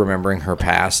 remembering her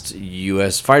past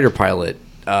U.S. fighter pilot,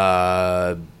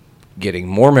 getting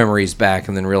more memories back,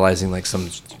 and then realizing like some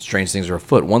strange things are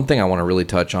afoot. One thing I want to really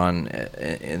touch on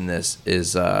in this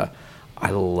is I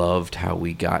loved how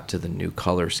we got to the new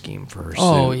color scheme for her suit.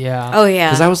 Oh, yeah. Oh yeah.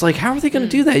 Because I was like, how are they going to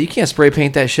do that? You can't spray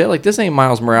paint that shit. Like, this ain't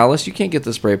Miles Morales. You can't get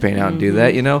the spray paint out and do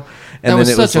that, And That was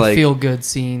then it such was a like, feel-good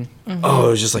scene. oh,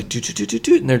 it was just like, do,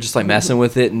 and they're just like messing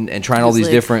with it and trying all was these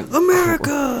like, different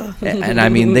America. and I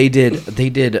mean, they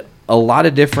did a lot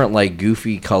of different like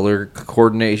goofy color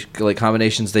coordination, like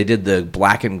combinations. They did the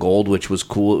black and gold, which was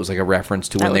cool. It was like a reference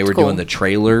to That when they were looked cool. doing the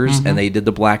trailers, and they did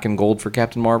the black and gold for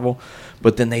Captain Marvel.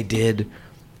 But then they did,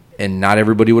 and not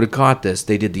everybody would have caught this,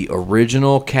 they did the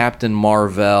original Captain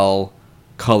Marvel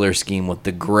color scheme with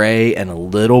the gray and a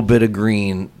little bit of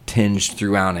green tinged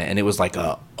throughout it. And it was like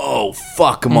a, oh,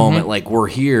 fuck moment. Like, we're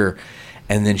here.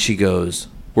 And then she goes,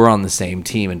 we're on the same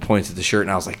team, and points at the shirt.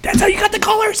 And I was like, that's how you got the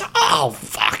colors? Oh,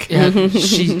 fuck. Yeah,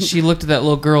 she looked at that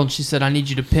little girl and she said, I need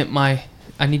you to pimp my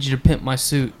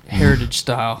suit, heritage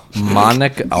style.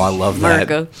 Monica, oh, I love that.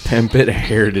 Marco. Pimp it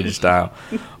heritage style.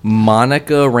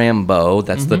 Monica Rambeau,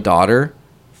 that's the daughter,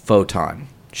 Photon.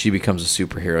 She becomes a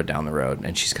superhero down the road,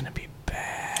 and she's gonna be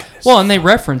bad. Well, and they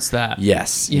reference that.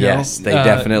 Yes, You know, yes, they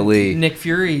definitely. Nick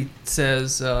Fury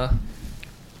says,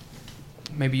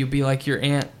 maybe you'll be like your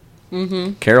aunt.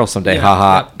 Carol someday, Yeah,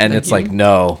 haha. yeah, And thank it's you. like,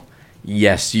 no,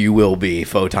 yes, you will be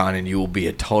Photon, and you will be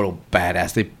a total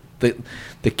badass.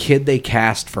 The kid they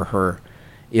cast for her,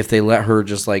 if they let her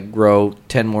just like grow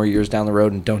 10 more years down the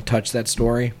road and don't touch that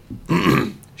story,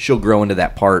 she'll grow into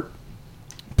that part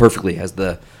perfectly. Has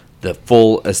the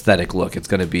full aesthetic look. It's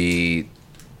going to be,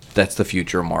 that's the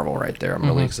future of Marvel right there. I'm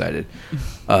really excited.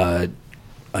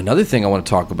 Another thing I want to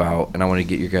talk about, and I want to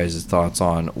get your guys' thoughts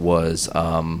on, was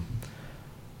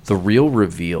the real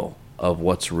reveal of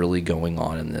what's really going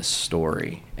on in this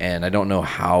story. And I don't know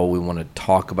how we want to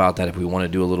talk about that, if we want to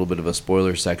do a little bit of a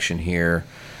spoiler section here,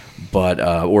 but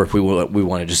or if we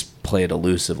want to just play it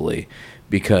elusively,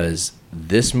 because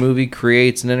this movie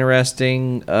creates an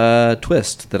interesting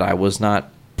twist that I was not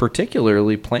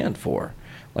particularly planned for.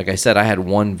 Like I said, I had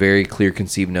one very clear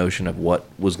conceived notion of what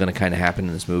was going to kind of happen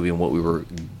in this movie and what we were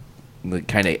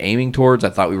kind of aiming towards. I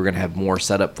thought we were going to have more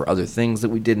setup for other things that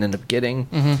we didn't end up getting.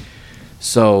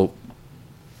 So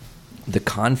the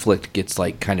conflict gets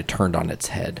like kind of turned on its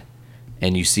head,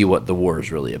 and you see what the war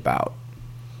is really about.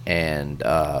 And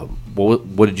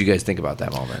what did you guys think about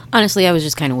that moment? Honestly, I was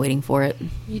just kind of waiting for it.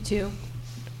 Me too.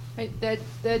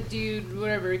 That dude,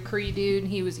 whatever, Kree dude,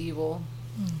 he was evil.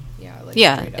 Yeah, like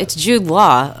Yeah, straight up. it's Jude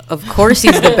Law. Of course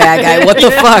he's the bad guy. What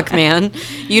the fuck, man?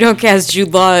 You don't cast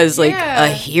Jude Law as like Yeah. a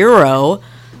hero.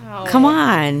 Oh. Come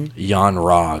on. Jan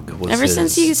Rog was Ever his,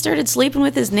 since he started sleeping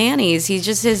with his nannies, he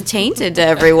just has tainted to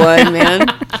everyone, man.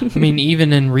 I mean,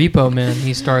 even in Repo Man,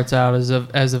 he starts out as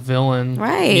a villain.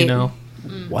 Right. You know,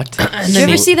 what? Did you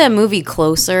ever see that movie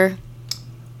Closer?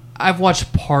 I've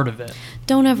watched part of it.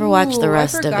 Don't ever watch the Ooh,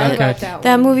 rest I of forgot it. about Okay. that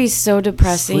That one. movie's so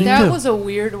depressing. That was a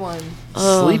weird one.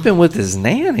 Sleeping with his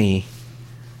nanny.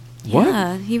 What?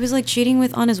 Yeah, he was like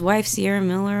cheating on his wife Sierra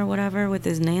Miller or whatever with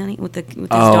his nanny, with his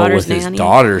Oh, daughter's with nanny. his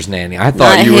daughter's nanny. I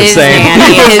thought Not you were his saying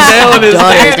nanny, he was his selling his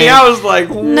daughter's nanny. nanny. I was like,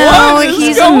 what No, is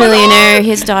he's a going millionaire. on?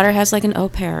 His daughter has like an au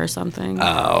pair or something.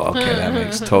 Oh, okay, that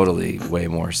makes totally way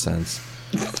more sense.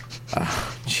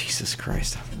 Jesus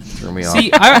Christ, threw me off.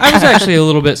 See, I was actually a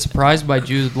little bit surprised by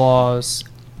Jude Law's,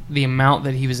 the amount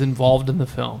that he was involved in the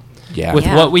film. Yeah. With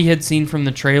Yeah. what we had seen from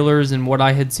the trailers and what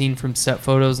I had seen from set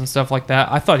photos and stuff like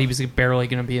that, I thought he was barely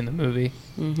going to be in the movie.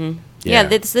 Yeah,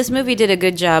 this movie did a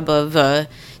good job of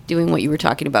doing what you were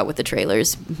talking about with the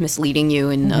trailers, misleading you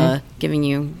and giving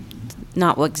you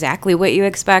not exactly what you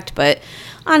expect, but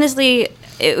honestly,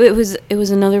 it was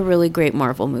another really great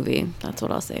Marvel movie. That's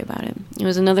what I'll say about it. It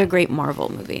was another great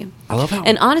Marvel movie. I love how.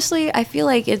 And honestly, I feel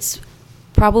like it's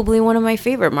probably one of my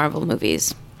favorite Marvel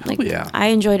movies. Like, yeah. I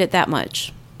enjoyed it that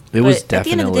much. it was But at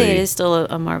the end of the day, definitely. it is still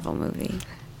a Marvel movie.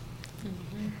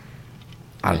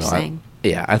 I don't know. Just saying.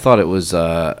 I thought it was.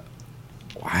 I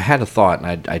had a thought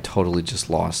and I totally just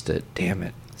lost it. Damn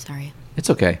it. Sorry. It's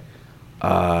okay.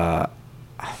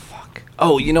 Fuck.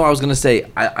 Oh, I was gonna say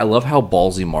I love how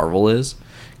ballsy Marvel is,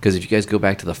 because if you guys go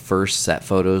back to the first set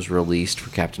photos released for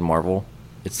Captain Marvel,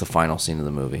 it's the final scene of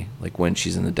the movie, like when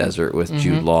she's in the desert with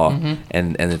Jude Law,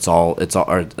 and it's all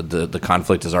or the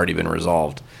conflict has already been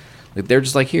resolved. Like they're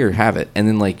just like, here, have it, and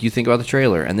then like you think about the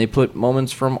trailer, and they put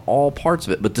moments from all parts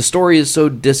of it, but the story is so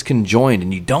disconjoined,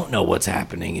 and you don't know what's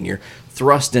happening, and you're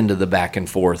thrust into the back and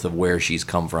forth of where she's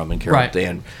come from, and Carol Right.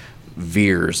 Dan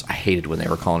Veers. I hated when they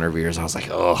were calling her Veers. I was like,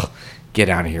 ugh, get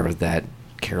out of here with that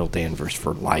Carol Danvers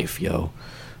for life, yo.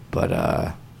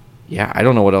 But yeah, I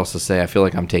don't know what else to say. I feel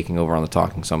like I'm taking over on the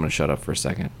talking, so I'm gonna shut up for a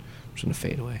second. I'm just gonna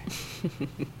fade away.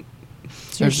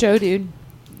 It's your show, dude.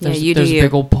 Yeah, you do There's you.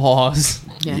 big old pause.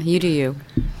 Yeah, you do you.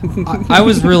 I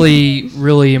was really,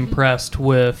 really impressed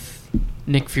with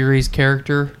Nick Fury's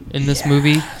character in this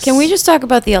movie. Can we just talk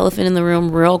about the elephant in the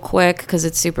room real quick, because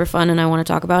it's super fun and I want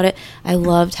to talk about it. I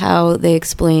loved how they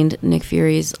explained Nick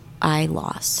Fury's eye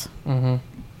loss.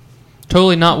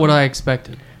 Totally not what I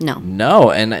expected. No.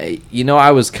 No, and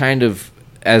I was kind of,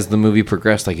 as the movie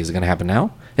progressed, like, is it gonna happen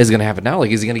now? Is it gonna happen now? Like,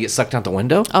 is he gonna get sucked out the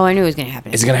window? Oh, I knew it was going to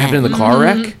happen. Is it gonna happen in the car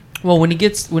wreck? Well, when he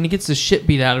gets the shit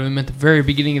beat out of him at the very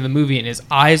beginning of the movie and his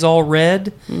eyes all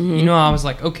red, I was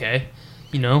like, okay,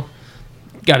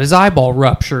 got his eyeball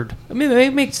ruptured. I mean,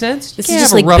 it makes sense. You This can't is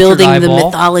just have a like ruptured building the eyeball.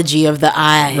 mythology of the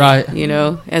eye. Right.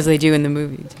 As they do in the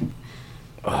movie.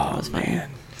 Oh man.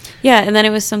 Yeah, and then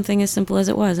it was something as simple as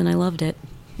it was, and I loved it.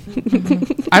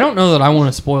 I don't know that I want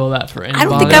to spoil that for anybody. I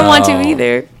don't think I want to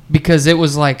either. because it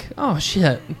was like, oh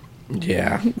shit.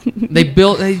 Yeah. They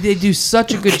they do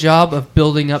such a good job of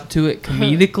building up to it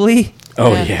comedically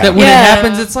Oh yeah. that when it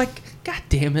happens, it's like, God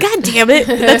damn it. God damn it.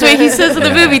 That's what he says in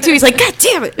the movie, too. He's like, God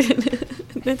damn it.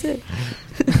 That's it.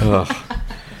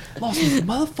 Lost his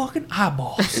motherfucking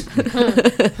eyeballs.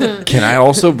 Can I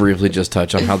also briefly just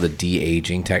touch on how the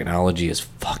de-aging technology is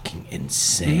fucking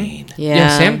insane?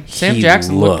 Yeah. Sam He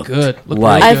Jackson looked good. Looked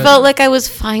like- really I good. felt like I was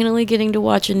finally getting to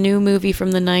watch a new movie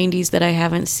from the 90s that I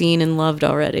haven't seen and loved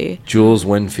already. Jules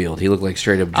Winfield. He looked like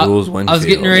straight up Jules Winfield. I was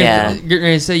getting ready, Yeah.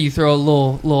 to say you throw a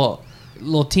little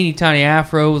teeny tiny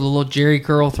afro with a little Jerry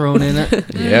curl thrown in it.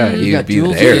 Yeah, he got would be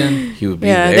Jules there. again. He would be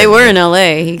Yeah, there. they were in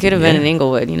LA. He could have been Yeah. in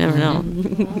Inglewood. You never know.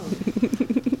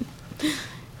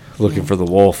 Looking for the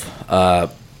wolf.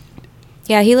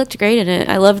 Yeah, he looked great in it.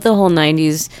 I loved the whole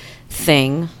 90s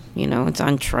thing. You know, it's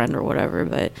on trend or whatever,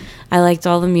 but I liked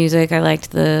all the music. I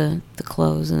liked the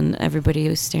clothes, and everybody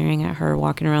was staring at her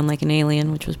walking around like an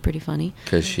alien, which was pretty funny.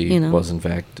 Because she You know. was, in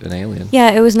fact, an alien.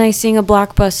 Yeah, it was nice seeing a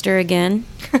blockbuster again.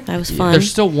 That was fun.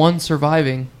 There's still one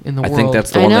surviving in the I world. think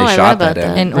that's the I one know, they I shot read about that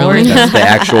that. in. In Orange. That's the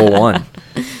actual one.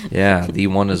 Yeah, the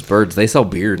one is Birds. They sell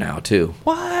beer now, too.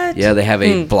 What? Yeah, they have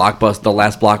a Blockbuster, the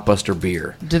last Blockbuster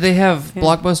beer. Do they have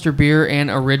Blockbuster beer and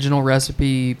original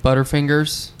recipe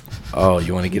Butterfingers? Oh,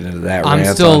 you want to get into that? I'm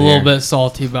rant still a on little here? bit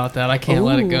salty about that. I can't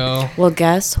let it go. Well,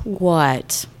 guess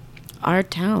what? Our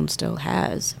town still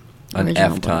has An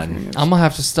original F-ton. Butterfingers. I'm gonna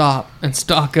have to stop and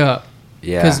stock up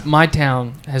Yeah. because my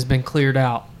town has been cleared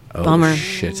out. Oh, Bummer.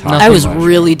 shit. it's Nothing I was much.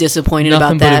 really disappointed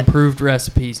Nothing about but that. improved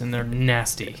recipes, and they're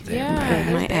nasty. Yeah,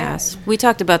 My ass. We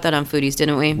talked about that on Foodies,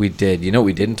 didn't we? We did. You know what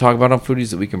we didn't talk about on Foodies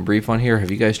that we can brief on here? Have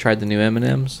you guys tried the new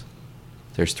M&Ms?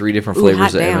 There's 3 different Ooh, flavors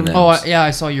hot of damn. M&Ms. Oh, yeah,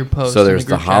 I saw your post. So in there's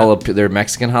the group chat. they're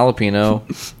Mexican jalapeno,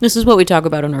 This is what we talk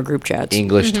about in our group chats.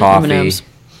 English toffee, M&Ms.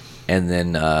 and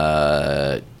then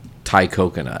Thai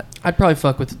coconut. I'd probably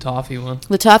fuck with the toffee one.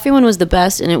 The toffee one was the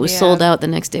best, and it was Yeah. sold out the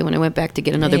next day when I went back to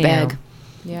get another Damn. bag.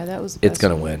 Yeah, that was. The It's best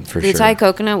gonna one. win for The sure. Thai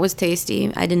coconut was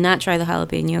tasty. I did not try the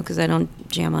jalapeno because I don't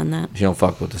jam on that. You don't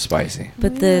fuck with the spicy.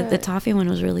 But Yeah. the toffee one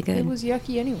was really good. It was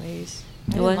yucky, anyways.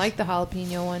 I It didn't was? like the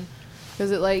jalapeno one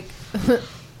because it like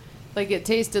it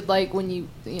tasted like when you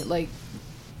like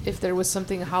if there was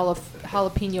something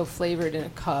jalapeno flavored in a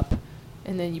cup,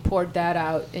 and then you poured that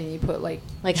out and you put like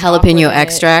chocolate in jalapeno it.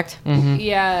 extract. Yeah, La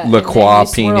and then you Croix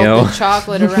swirled Pino. the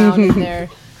chocolate around in there,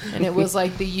 and it was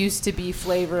like the used to be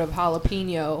flavor of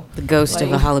jalapeno. The ghost of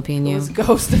a Like, jalapeno. It was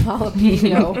ghost of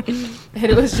jalapeno, and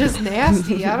it was just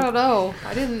nasty. I don't know.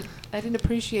 I didn't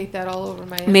appreciate that all over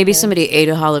my. Maybe internet. somebody ate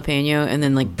a jalapeno and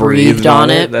then like breathed on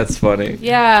it. That's funny.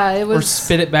 Yeah, it Or was.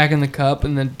 spit it back in the cup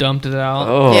and then dumped it out.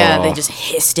 Oh. Yeah, they just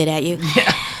hissed it at you.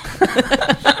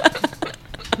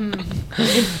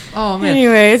 Oh, man.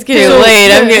 Anyway, it's getting So-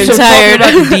 late. I'm getting so tired.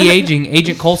 talking about the de-aging,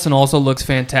 Agent Coulson also looks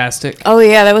fantastic. Oh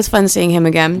yeah, that was fun seeing him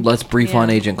again. Let's brief Yeah. on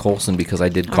Agent Coulson because I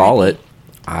did call R.I.P. it.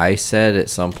 I said at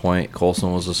some point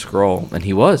Coulson was a Skrull, and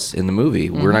he was in the movie.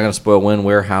 We're not going to spoil when,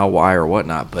 where, how, why, or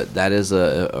whatnot, but that is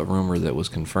a rumor that was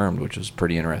confirmed, which was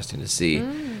pretty interesting to see.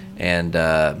 And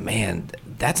man,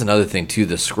 that's another thing too.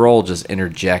 The Skrull just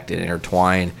interject and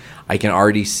intertwine. I can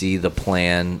already see the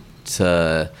plan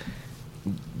to.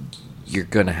 You're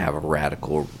going to have a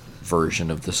radical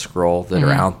version of the Skrull that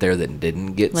are out there that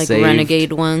didn't get Like saved.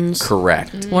 renegade ones.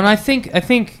 Correct. When I think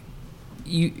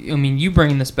you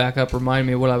bringing this back up reminded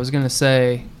me of what I was going to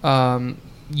say.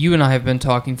 You and I have been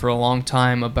talking for a long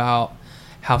time about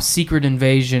how Secret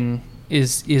Invasion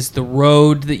is the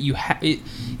road that you have. You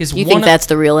think that's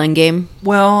the real end game?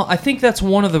 Well, I think that's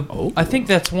one of the. I think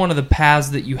that's one of the paths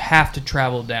that you have to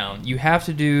travel down. You have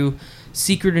to do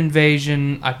Secret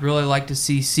Invasion. I'd really like to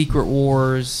see Secret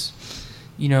Wars.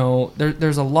 You know,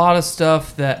 there's a lot of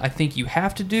stuff that I think you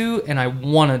have to do, and I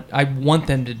want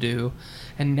them to do.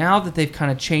 And now that they've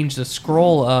kind of changed the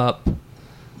scroll up,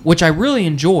 which I really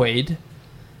enjoyed,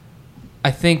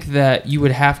 I think that you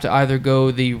would have to either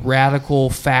go the radical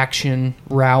faction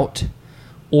route,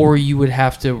 or you would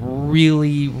have to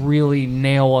really, really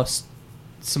nail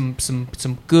some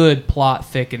good plot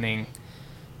thickening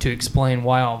to explain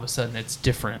why all of a sudden it's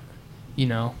different, you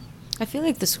know? I feel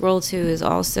like the Scroll 2 is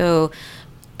also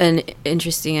an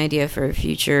interesting idea for a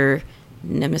future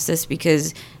Nemesis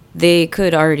because they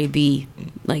could already be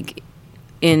like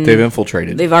in. They've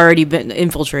infiltrated. They've already been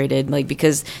infiltrated, like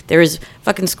because there is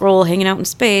fucking Skrull hanging out in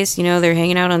space. You know, they're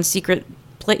hanging out on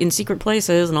in secret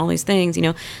places and all these things. You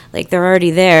know, like they're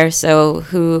already there. So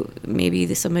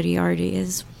maybe somebody already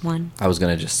is one. I was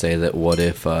going to just say that what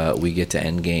if we get to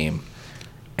Endgame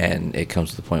and it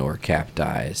comes to the point where Cap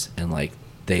dies and like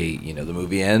the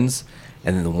movie ends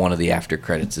and then one of the after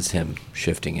credits is him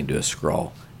shifting into a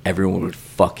Skrull. Everyone would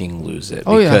fucking lose it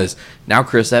because now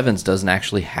Chris Evans doesn't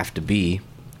actually have to be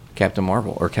Captain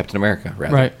Marvel or Captain America,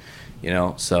 rather. Right. You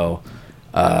know, so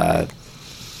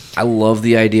I love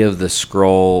the idea of the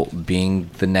Skrull being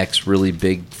the next really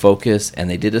big focus, and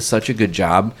they did such a good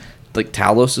job. Like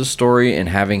Talos' story and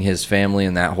having his family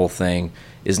and that whole thing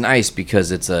is nice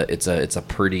because it's a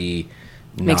pretty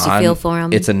Makes you feel for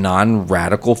 'em. It's a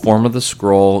non-radical form of the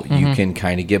Skrull. Mm-hmm. You can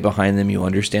kind of get behind them. You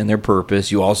understand their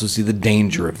purpose. You also see the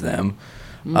danger of them.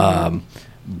 But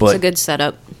It's a good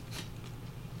setup.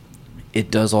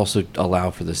 it does also allow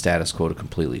for the status quo to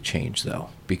completely change, though,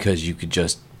 because you could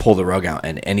just pull the rug out,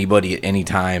 and anybody at any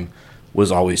time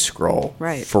was always Skrull,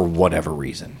 Right. for whatever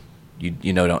reason.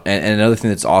 You know, don't. And another thing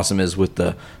that's awesome is with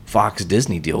the Fox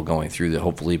Disney deal going through, that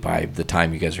hopefully by the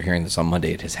time you guys are hearing this on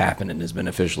Monday, it has happened and has been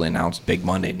officially announced. Big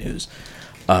Monday news.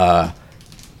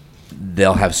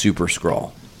 They'll have Super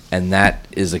Skrull. And that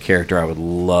is a character I would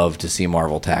love to see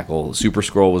Marvel tackle. Super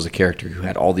Skrull was a character who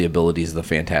had all the abilities of the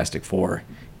Fantastic Four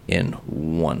in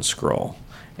one Skrull.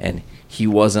 And he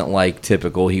wasn't like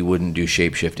typical. He wouldn't do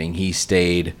shape-shifting. He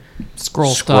stayed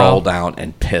Skrull style. scrolled out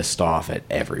and pissed off at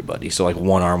everybody. So like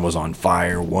one arm was on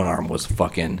fire, one arm was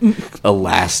fucking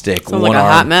elastic. Sounds one like a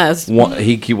arm, hot mess.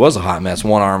 He was a hot mess.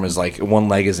 One arm is like, one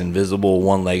leg is invisible,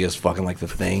 one leg is fucking like the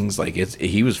Things. Like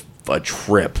he was a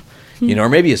trip. You know, or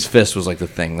maybe his fist was like the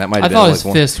Thing. That might I have been thought like his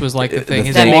one- fist was like the thing.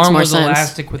 His That makes arm more was sense.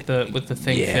 elastic with the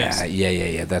thing fist.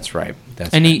 Yeah. That's right.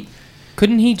 That's And right. he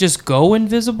couldn't he just go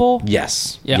invisible?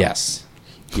 Yes. Yeah. Yes.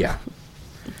 Yeah.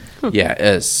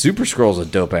 Yeah. Super Skrull's a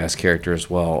dope ass character as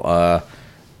well.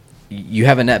 You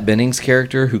have Annette Bening's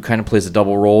character who kind of plays a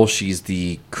double role. She's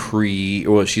the Kree,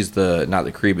 well, she's the not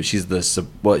the Kree, but she's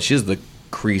the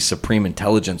Kree Supreme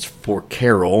Intelligence for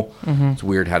Carol. It's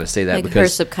weird how to say that Like her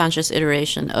because subconscious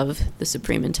iteration of the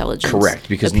Supreme Intelligence. Correct,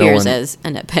 because no appears one- as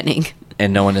Annette Bening.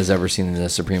 and no one has ever seen the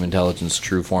Supreme Intelligence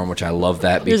true form, which I love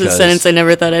that because There's a sentence I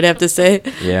never thought I'd have to say.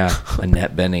 yeah,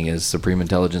 Annette Bening is Supreme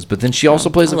Intelligence. But then she also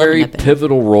plays I a love very Annette Bening.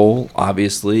 pivotal role,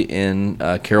 obviously, in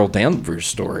Carol Danvers'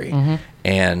 story.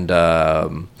 And a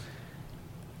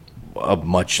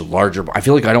much larger... I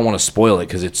feel like I don't want to spoil it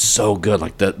because it's so good.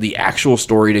 Like, the actual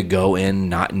story to go in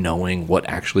not knowing what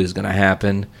actually is going to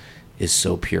happen is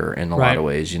so pure in a lot Right. of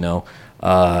ways, you know?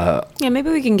 Yeah, maybe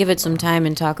we can give it some time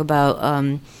and talk about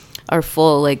our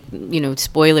full,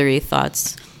 spoilery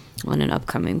thoughts on an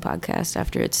upcoming podcast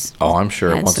after it's... Oh, I'm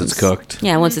sure had once some it's cooked.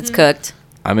 Yeah, once it's cooked.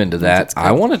 I'm into that. it's I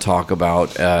cooked. want to talk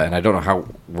about, and I don't know how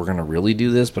we're going to really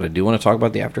do this, but I do want to talk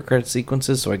about the after credit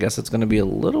sequences, so I guess it's going to be a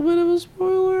little bit of a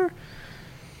spoiler.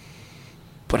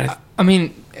 But I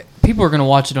mean, people are going to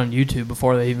watch it on YouTube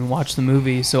before they even watch the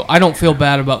movie, so I don't feel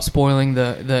bad about spoiling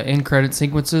the end credit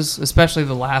sequences, especially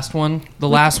the last one. The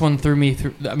last one threw me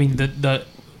through. I mean, the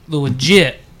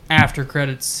legit after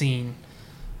credits scene.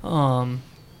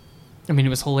 I mean, it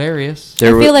was hilarious. I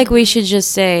feel like we should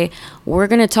just say, we're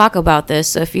going to talk about this,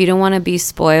 so if you don't want to be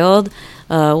spoiled,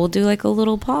 we'll do like a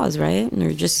little pause, right?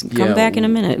 Or just come Yeah, back in a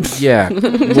minute. yeah,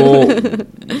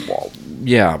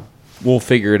 we'll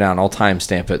figure it out. I'll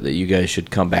timestamp it that you guys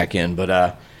should come back in.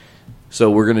 But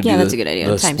so we're gonna do that's a good idea.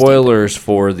 the Timestamp it. spoilers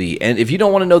for the end. If you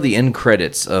don't want to know the end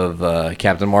credits of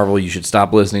Captain Marvel, you should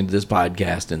stop listening to this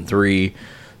podcast in 3,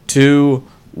 2,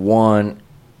 1.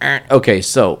 Okay,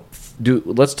 so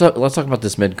let's talk about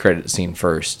this mid credit scene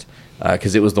first.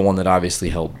 Because it was the one that obviously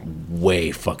held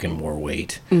way fucking more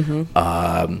weight.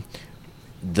 The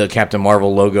Captain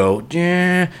Marvel logo,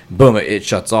 boom, it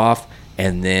shuts off,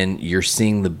 and then you're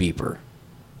seeing the beeper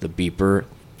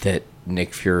that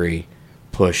Nick Fury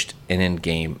pushed in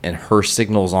Endgame, and her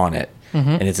signal's on it,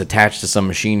 and it's attached to some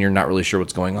machine. You're not really sure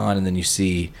what's going on, and then you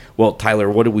see, well, Tyler,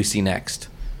 what do we see next?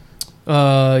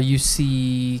 You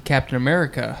see Captain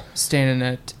America standing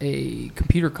at a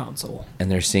computer console.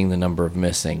 And they're seeing the number of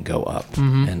missing go up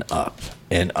and up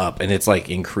and up, and it's like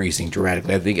increasing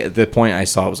dramatically. I think at the point I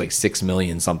saw it was like 6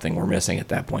 million something were missing at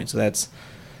that point, so that's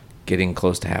getting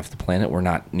close to half the planet. We're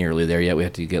not nearly there yet. We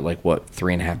have to get like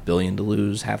 3.5 billion to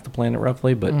lose half the planet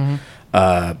roughly. But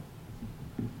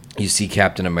you see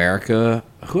Captain America.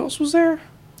 Who else was there?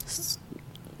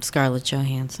 Scarlett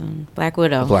Johansson. Black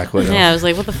Widow. Black Widow. Yeah, I was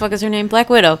like, what the fuck is her name? Black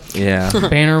Widow. Yeah.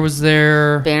 Banner was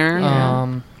there. Banner,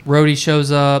 yeah. Rhodey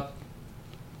shows up.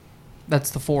 That's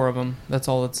the 4 of them. That's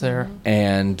all that's there.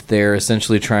 And they're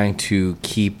essentially trying to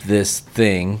keep this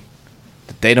thing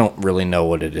that they don't really know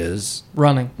what it is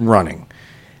Running.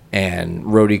 And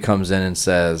Rhodey comes in and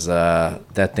says,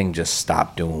 that thing just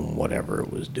stopped doing whatever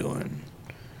it was doing.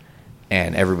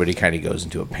 And everybody kind of goes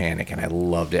into a panic, and I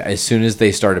loved it. As soon as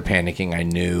they started panicking, I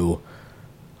knew,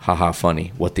 haha,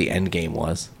 funny, what the end game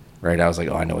was, right? I was like,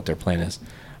 oh, I know what their plan is.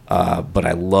 But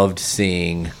I loved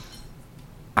seeing,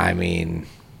 I mean,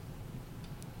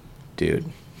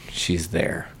 dude, she's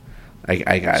there.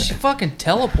 I got She fucking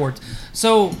teleports.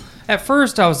 So at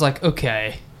first I was like,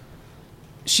 okay,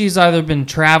 she's either been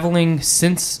traveling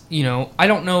since, I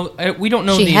don't know. We don't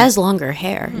know. She has longer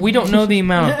hair. We don't know the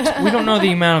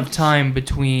amount of time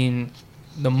between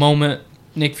the moment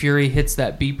Nick Fury hits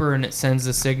that beeper and it sends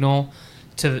the signal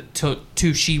to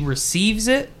she receives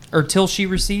it, or till she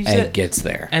receives it and gets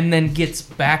there, and then gets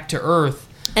back to Earth.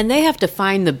 And they have to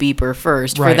find the beeper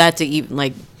first for Right. that to even,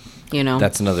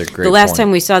 That's another great. The last point.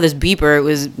 time we saw this beeper, it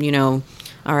was,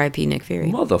 R.I.P. Nick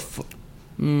Fury.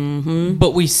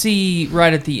 But we see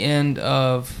right at the end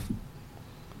of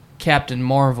Captain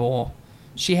Marvel,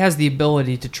 she has the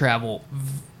ability to travel,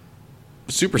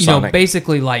 supersonic,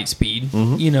 basically light speed.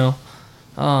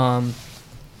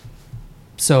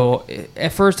 So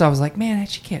at first I was like, man,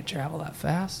 she can't travel that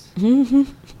fast.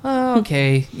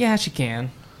 Okay, yeah, she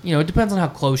can. It depends on how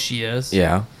close she is.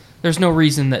 Yeah. There's no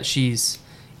reason that she's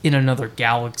in another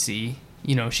galaxy.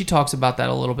 She talks about that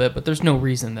a little bit, but there's no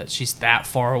reason that she's that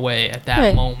far away at that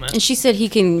Right. moment. And she said he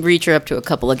can reach her up to a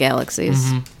couple of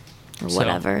galaxies. Or So-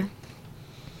 whatever.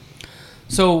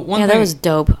 So one Yeah, thing, that was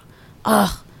dope. Ugh,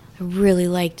 I really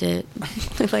liked it.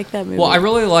 I like that movie. well, I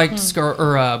really liked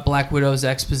Black Widow's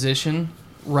exposition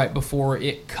right before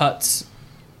it cuts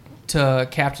to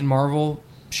Captain Marvel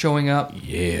showing up.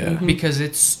 Yeah. Because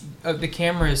it's the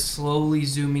camera is slowly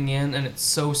zooming in, and it's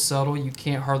so subtle you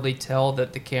can't hardly tell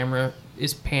that the camera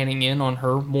is panning in on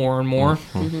her more and more.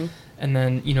 And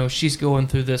then she's going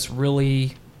through this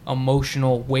really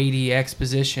emotional, weighty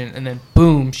exposition, and then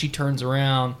boom, she turns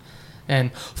around,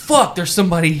 and fuck, there's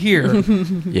somebody here,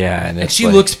 Yeah, and, and it's she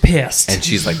like- looks pissed. and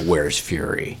she's like, "Where's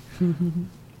Fury?"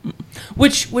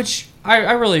 Which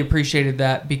I really appreciated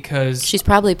that, because She's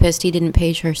probably pissed he didn't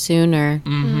page her sooner.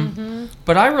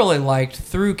 but I really liked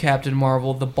through Captain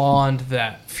Marvel the bond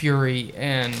that Fury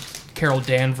and Carol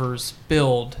Danvers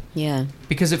build, Yeah.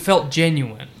 because it felt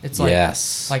genuine. It's like,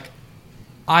 Yes. like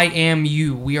I am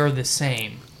you, we are the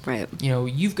same. Right.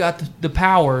 You've got the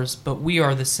powers, but we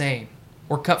are the same.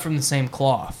 We're cut from the same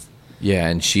cloth. Yeah,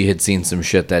 and she had seen some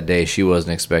shit that day she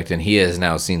wasn't expecting. He has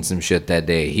now seen some shit that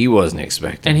day he wasn't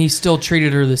expecting. And he still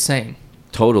treated her the same.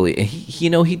 Totally. And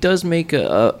he does make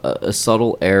a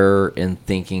subtle error in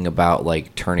thinking about,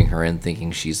 like, turning her in,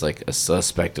 thinking she's, like, a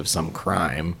suspect of some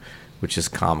crime, which is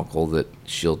comical that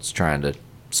S.H.I.E.L.D.'s trying to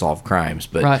solve crimes.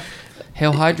 But Right.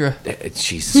 Hail Hydra.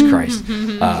 Jesus Christ.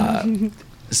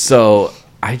 So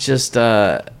I just,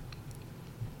 I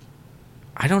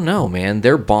don't know, man.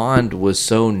 Their bond was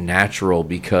so natural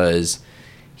because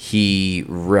he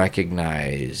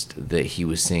recognized that he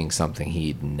was seeing something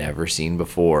he'd never seen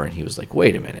before. And he was like,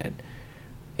 wait a minute.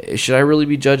 Should I really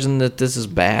be judging that this is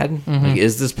bad? Like,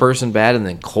 is this person bad? And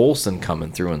then Coulson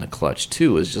coming through in the clutch,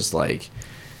 too, is just like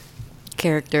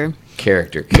Character.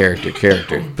 character,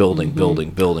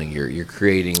 building. You're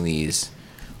creating these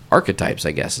archetypes,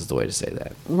 I guess is the way to say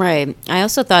that. Right. I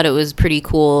also thought it was pretty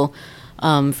cool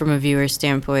from a viewer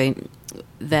standpoint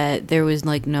that there was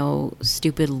like no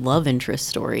stupid love interest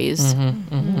stories,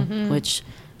 which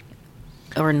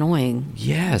are annoying.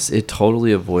 Yes, it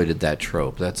totally avoided that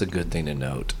trope. That's a good thing to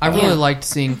note. I really Yeah. liked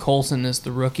seeing Coulson as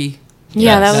the rookie.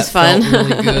 Yeah, that was fun. Felt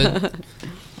really good.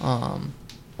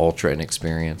 Ultra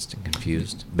inexperienced and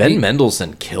confused. Ben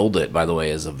Mendelsohn killed it, by the way,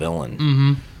 as a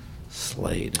villain.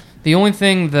 Slayed. The only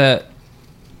thing that,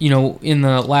 in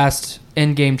the last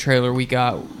Endgame trailer we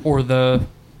got, or the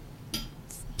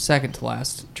second to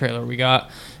last trailer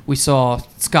we saw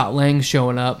Scott Lang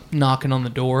showing up, knocking on the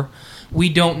door. We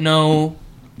don't know,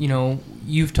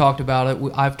 you've talked about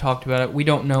it, I've talked about it. We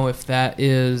don't know if that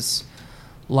is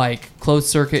like closed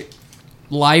circuit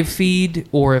live feed,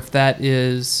 or if that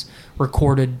is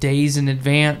recorded days in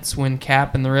advance when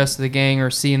Cap and the rest of the gang are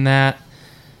seeing that.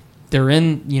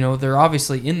 They're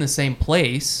obviously in the same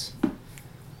place.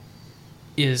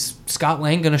 Is Scott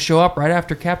Lang going to show up right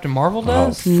after Captain Marvel Oh,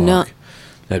 does? fuck. No.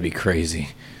 That'd be crazy.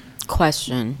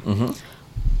 Question.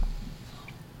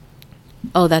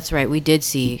 Oh, that's right. We did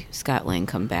see Scott Lang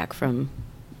come back from.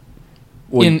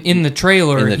 Well, in the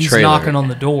trailer, in the he's trailer. knocking on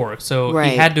the door, so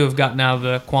Right. he had to have gotten out of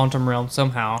the quantum realm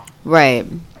somehow. Right.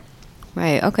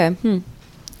 Right. Okay.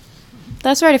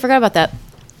 That's right. I forgot about that.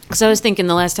 Because I was thinking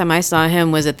the last time I saw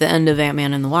him was at the end of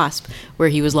Ant-Man and the Wasp, where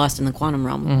he was lost in the quantum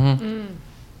realm.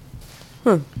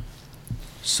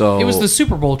 So It was the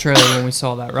Super Bowl trailer when we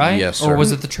saw that, right? Yes, Or sir.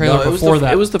 was it the trailer No, it was before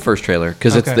that? It was the first trailer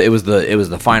because Okay. it was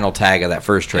the final tag of that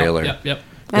first trailer. Yep.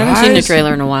 I haven't seen the Guys?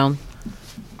 trailer in a while.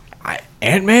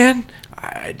 Ant-Man?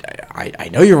 I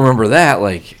know you remember that.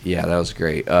 Like, yeah, that was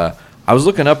great. I was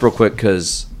looking up real quick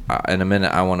because in a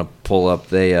minute I want to pull up.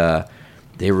 They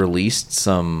released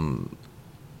some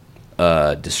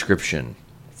description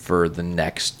for the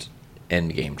next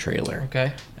Endgame trailer.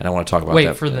 Okay. And I want to talk about Wait,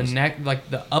 that for the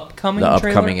the upcoming the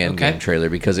trailer? upcoming Endgame trailer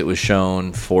because it was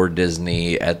shown for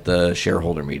Disney at the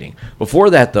shareholder meeting. Before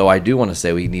that, though, I do want to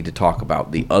say we need to talk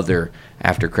about the other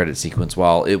after credit sequence.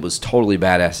 While it was totally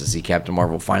badass to see Captain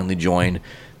Marvel finally join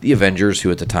the Avengers,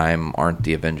 who at the time aren't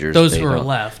the Avengers. Those who are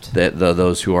left.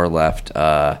 Those who are left.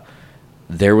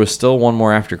 There was still one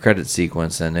more after credit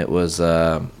sequence, and it was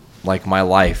like my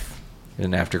life in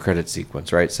an after credit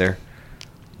sequence, right, Sarah?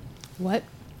 What?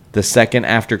 The second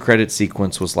after credit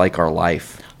sequence was like our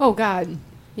life. Oh God.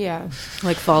 Yeah.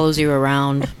 Like follows you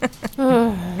around.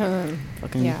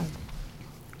 Yeah.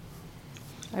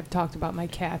 I've talked about my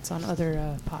cats on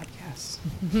other podcasts.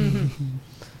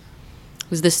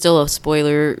 Was this still a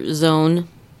spoiler zone?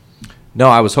 No,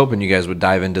 I was hoping you guys would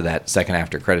dive into that second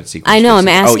after credit sequence. I know. I'm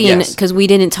Oh, asking yes. because we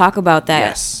didn't talk about that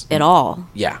Yes. at all.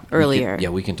 Yeah. Earlier.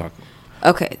 We can talk.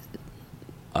 Okay.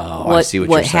 Oh, What I see what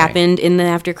you're saying. happened in the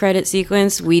after credit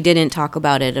sequence? We didn't talk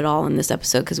about it at all in this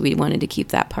episode because we wanted to keep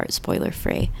that part spoiler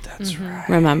free. That's right.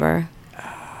 Remember?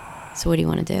 So what do you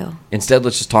want to do? Instead,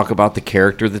 let's just talk about the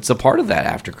character that's a part of that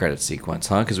after credit sequence,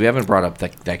 huh? Because we haven't brought up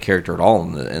that character at all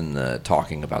in the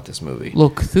talking about this movie.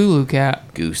 Little Cthulhu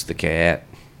cat. Goose the cat.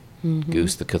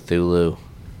 Goose the Cthulhu.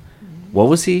 What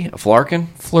was he? A Flarkin?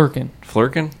 Flurkin.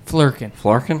 Flurkin? Flurkin.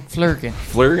 Flarkin? Flurkin.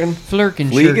 Flurkin? Flurkin.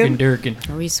 Fleegan? Shurkin. Durkin.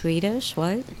 Are we Swedish?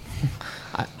 What?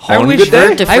 I Horn wish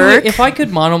good day? if I could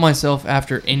model myself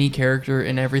after any character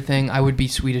and everything, I would be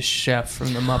Swedish Chef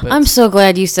from the Muppets. I'm so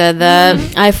glad you said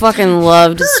that. I fucking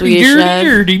loved Swedish Chef.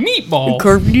 dirty meatball.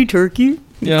 Carvedy turkey.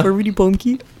 Yeah. Carvedy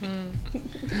pumpkin.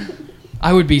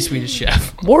 I would be Swedish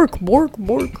Chef. Bork, bork,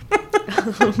 bork.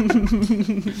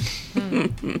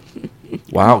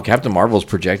 Wow, Captain Marvel's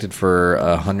projected for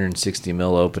a 160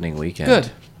 mil opening weekend.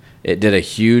 Good. It did a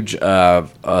huge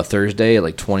Thursday,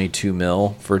 like 22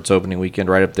 mil for its opening weekend,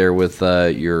 right up there with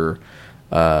your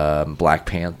Black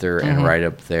Panther and right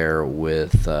up there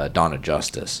with Dawn of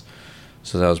Justice.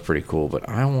 So that was pretty cool. But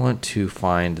I want to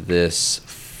find this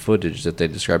footage that they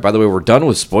described. By the way, we're done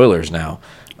with spoilers now.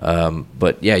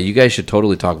 But yeah, you guys should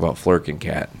totally talk about Flurkin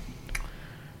Cat.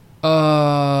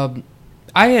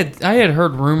 I had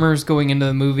heard rumors going into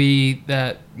the movie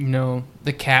that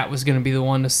the cat was going to be the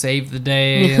one to save the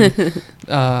day,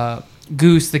 and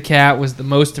Goose the cat was the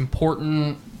most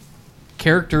important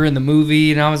character in the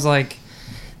movie, and I was like,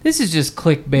 this is just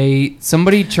clickbait.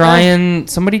 Somebody trying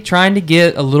to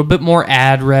get a little bit more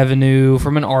ad revenue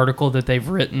from an article that they've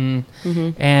written,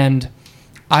 and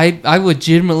I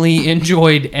legitimately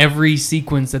enjoyed every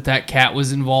sequence that cat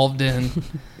was involved in.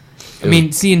 I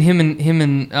mean, seeing him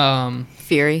and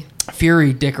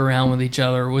Fury dick around with each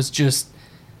other was just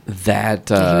that.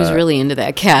 He was really into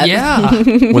that cat. Yeah.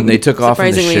 When they took off in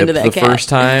the Surprisingly ship into that the cat. first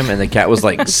time, and the cat was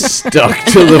like stuck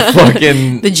to the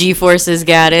fucking. The G-forces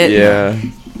got it. Yeah.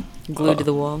 Glued to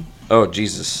the wall. Oh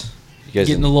Jesus! You guys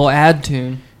getting the little ad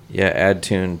tune. Yeah, ad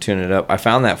tune it up. I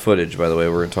found that footage, by the way.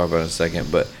 We're gonna talk about it in a second,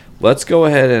 but let's go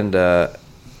ahead and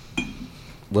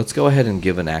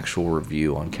give an actual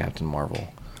review on Captain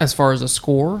Marvel. As far as a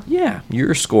score, Yeah,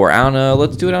 your score.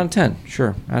 Let's do it on 10.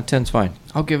 Sure, out of 10's fine.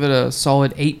 I'll give it a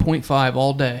solid 8.5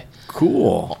 all day.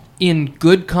 Cool. In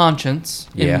good conscience,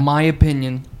 Yeah. in my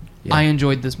opinion, Yeah. I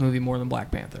enjoyed this movie more than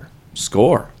Black Panther.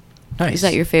 Score. Nice. Is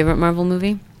that your favorite Marvel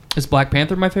movie? Is Black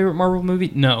Panther my favorite Marvel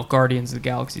movie? No, Guardians of the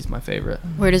Galaxy is my favorite.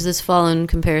 Where does this fall in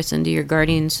comparison to your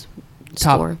Guardians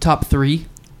score? Top 3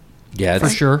 Yeah, for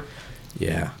sure.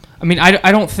 Yeah. I mean,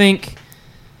 I don't think,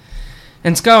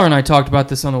 and Skylar and I talked about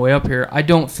this on the way up here. I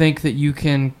don't think that you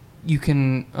can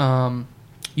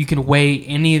weigh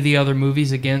any of the other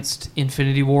movies against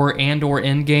Infinity War and or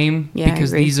Endgame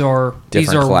because these are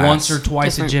Different class. once or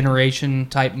twice a generation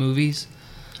type movies.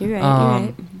 You're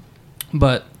right.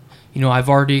 But I've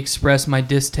already expressed my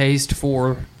distaste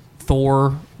for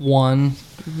Thor 1,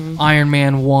 Iron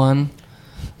Man 1.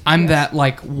 I'm that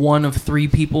one of 3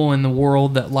 people in the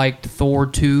world that liked Thor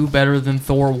 2 better than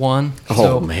Thor 1.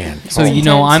 Oh man. So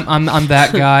I'm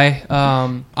that guy.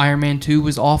 Iron Man 2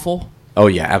 was awful. Oh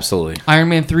yeah, absolutely. Iron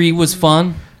Man 3 was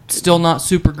fun. Still not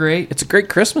super great. It's a great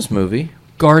Christmas movie.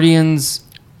 Guardians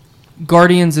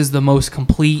is the most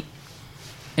complete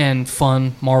and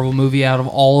fun Marvel movie out of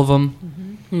all of them.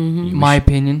 My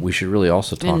opinion. We should really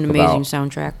also talk An about amazing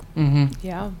soundtrack.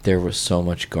 Yeah. there was so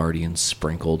much Guardians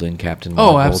sprinkled in Captain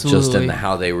Oh, Marvel. Just in absolutely.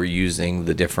 how they were using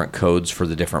the different codes for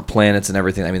the different planets and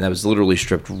everything. I mean, that was literally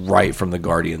stripped right from the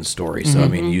Guardians story. So, I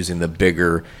mean, using the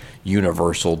bigger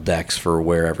universal decks for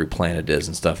where every planet is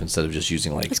and stuff instead of just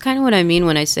using That's kind of what I mean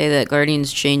when I say that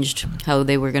Guardians changed how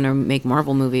they were going to make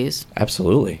Marvel movies.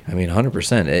 Absolutely. I mean,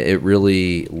 100%. It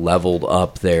really leveled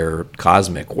up their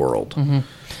cosmic world.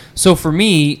 So for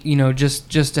me,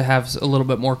 just to have a little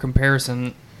bit more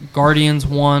comparison, Guardians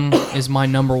 1 is my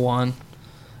number 1,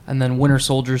 and then Winter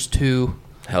Soldiers 2.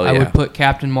 Hell I yeah. would put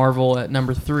Captain Marvel at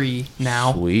number 3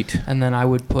 now. Sweet. And then I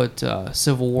would put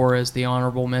Civil War as the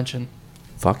honorable mention.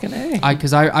 Fucking A.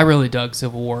 Because I really dug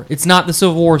Civil War. It's not the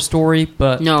Civil War story,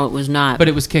 but No, it was not. but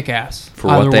it was kick-ass. For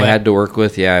Either what they way. had to work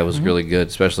with, yeah, it was Mm-hmm. really good,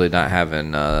 especially not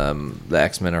having the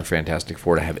X-Men or Fantastic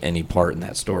Four to have any part in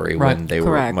that story Right. when they were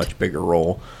Correct. a much bigger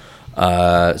role.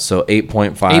 So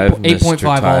 8.5, 8.5 all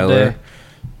Mr. Tyler. day.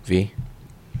 V.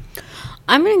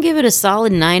 I'm going to give it a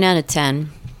solid 9 out of 10.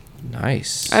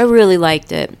 Nice. I really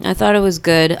liked it. I thought it was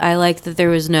good. I liked that there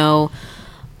was no...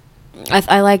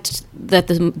 I liked that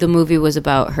the movie was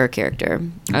about her character.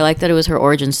 I liked that it was her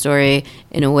origin story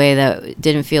in a way that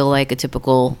didn't feel like a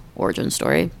typical origin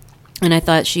story. And I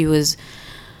thought she was...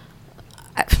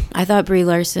 I thought Brie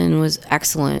Larson was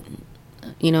excellent.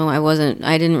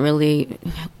 I didn't really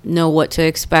know what to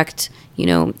expect,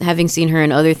 having seen her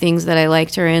in other things that I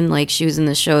liked her in. Like, she was in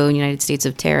the show United States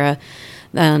of Terra.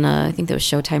 And I think that was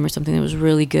Showtime or something that was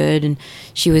really good. And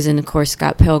she was in, of course,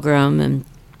 Scott Pilgrim. And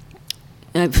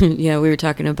we were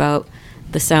talking about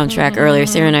the soundtrack earlier.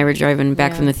 Sarah and I were driving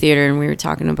back from the theater, and we were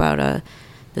talking about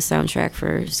the soundtrack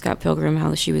for Scott Pilgrim,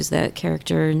 how she was that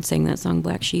character and sang that song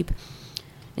Black Sheep.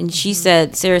 And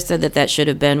Sarah said that should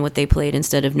have been what they played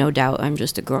instead of No Doubt, I'm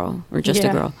Just a Girl, or Just a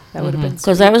Girl. That would have been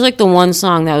Because that was like the one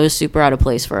song that was super out of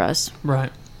place for us.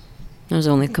 Right. That was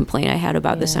the only complaint I had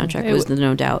about the Yeah. soundtrack It was the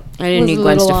No Doubt. I didn't need a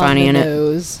Gwen little on Stefani the in it.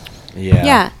 nose. Yeah.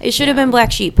 Yeah, it should have been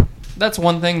Black Sheep. That's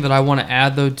one thing that I want to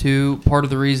add, though, too. Part of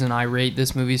the reason I rate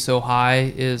this movie so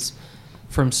high is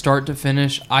from start to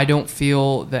finish, I don't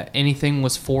feel that anything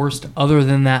was forced other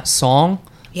than that song.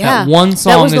 Yeah. That one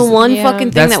song That was the is, one Yeah.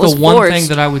 fucking thing That's that was the one forced. thing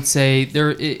that I would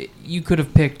say you could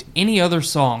have picked any other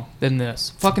song than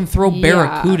this. Fucking throw Yeah.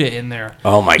 Barracuda in there.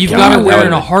 Oh my You've God, got her that wearing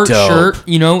would've a been heart dope. shirt,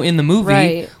 in the movie.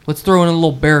 Right. Let's throw in a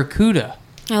little Barracuda.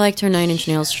 I liked her Nine Inch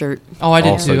Nails shirt. Oh, I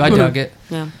did Also too. I good. dug it.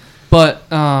 Yeah. But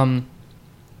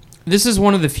this is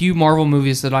one of the few Marvel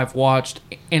movies that I've watched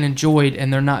and enjoyed,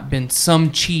 and there not been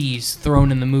some cheese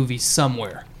thrown in the movie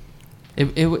somewhere.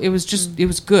 It was just it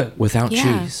was good Without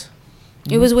Yeah. cheese.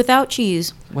 It was without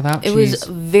cheese. without It cheese. was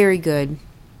very good.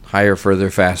 Higher, further,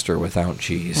 faster without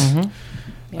cheese.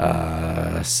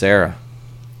 Mm-hmm. Sarah,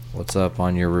 what's up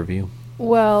on your review?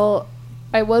 Well,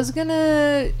 I was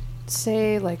gonna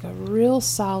say like a real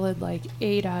solid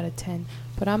 8 out of 10,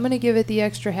 but I'm gonna give it the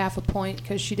extra half a point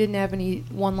because she didn't have any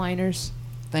one-liners.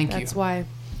 Thank That's you. why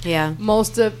Yeah.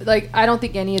 most of I don't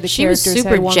think any of the She was characters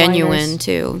super had one-liners. genuine,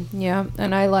 too. Yeah,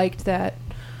 and I liked that.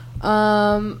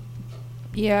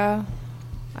 Yeah,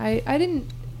 I didn't.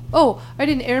 Oh, I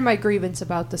didn't air my grievance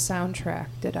about the soundtrack,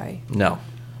 did I? No.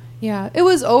 Yeah, it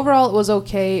was overall it was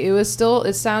okay.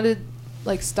 It sounded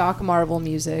like stock Marvel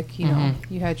music. You know,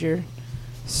 you had your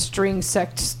string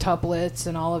sextuplets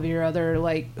and all of your other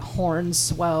horn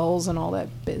swells and all that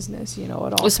business. It all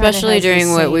kinda Especially has the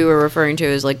during what same- we were referring to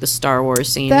as the Star Wars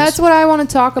scenes. That's what I want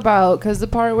to talk about because the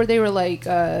part where they were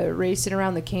racing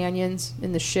around the canyons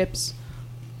in the ships,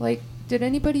 did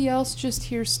anybody else just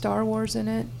hear Star Wars in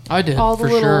it? I did, All the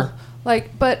for little, sure.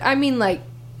 but I mean,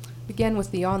 again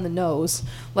with the on the nose,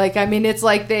 I mean, it's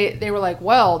like they were like,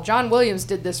 well, John Williams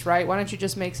did this right. Why don't you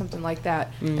just make something like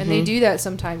that? And they do that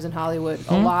sometimes in Hollywood.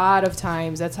 A lot of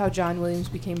times, that's how John Williams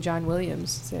became John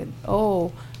Williams. Said,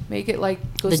 oh, make it like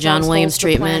The John Williams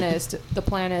treatment. the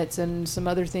planets, and some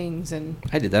other things, and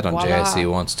I did that on voila. JIC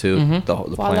once too. The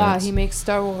voila, planets. he makes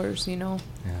Star Wars.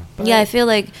 But Yeah, I feel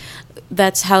like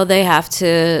that's how they have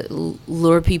to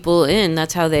lure people in.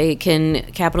 That's how they can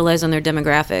capitalize on their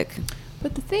demographic.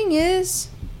 But the thing is,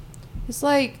 it's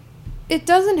it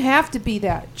doesn't have to be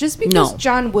that. Just because No.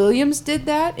 John Williams did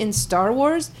that in Star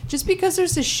Wars, just because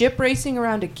there's a ship racing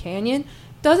around a canyon,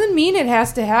 doesn't mean it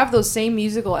has to have those same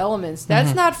musical elements.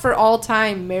 That's not for all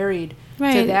time married to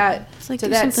Right. that. It's like to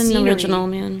do that something scenery. original,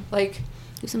 man.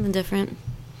 Do something different.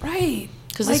 Right.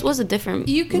 Because this was a different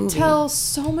You could movie. tell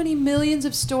so many millions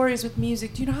of stories with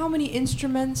music. Do you know how many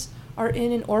instruments are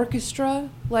in an orchestra?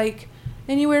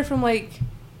 Anywhere from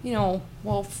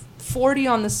 40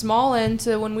 on the small end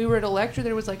to when we were at a lecture,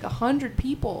 there was 100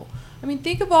 people. I mean,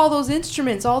 think of all those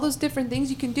instruments, all those different things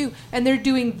you can do, and they're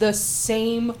doing the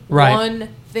same Right. one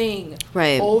thing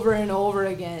over and over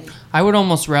again. I would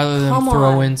almost rather them Come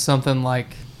throw on. in something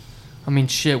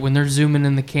when they're zooming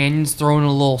in the canyons, throwing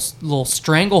a little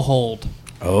stranglehold.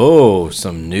 Oh,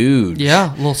 some nude.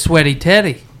 Yeah, a little sweaty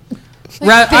teddy. They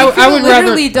I could would have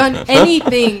literally rather. done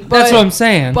anything. But, That's what I'm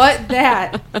saying. But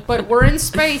that. But we're in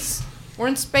space. We're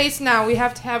in space now. We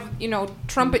have to have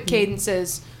trumpet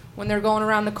cadences when they're going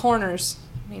around the corners.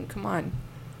 I mean, come on.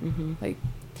 Like,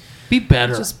 Be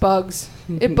better. it just bugs.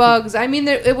 It bugs. I mean,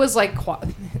 it was like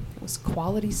it was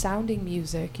quality sounding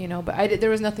music, you know, but there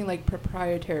was nothing like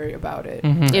proprietary about it.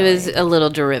 It was a little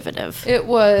derivative. It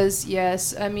was,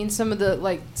 yes. I mean, some of the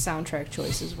like soundtrack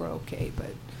choices were okay, but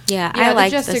Yeah, yeah, I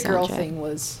liked the Just the a Girl soundtrack. thing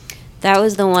was. That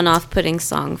was the one off-putting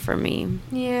song for me.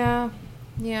 Yeah,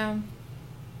 yeah.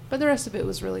 But the rest of it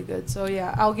was really good. So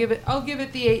yeah, I'll give it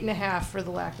the 8.5 for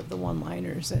the lack of the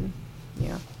one-liners, and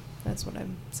yeah, that's what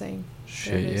I'm saying.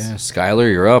 There it Shit, is. yeah.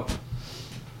 Skylar, you're up.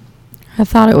 I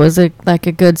thought it was a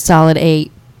good solid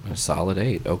 8. A solid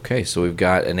 8. Okay, so we've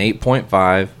got an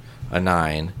 8.5, a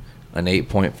 9, an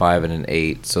 8.5, and an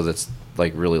 8. So that's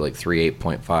like really like 3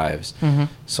 8.5s.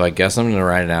 So I guess I'm gonna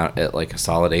write it out at like a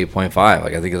solid 8.5.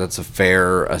 Like I think that's a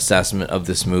fair assessment of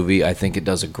this movie. I think it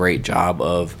does a great job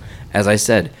of, as I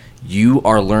said, you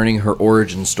are learning her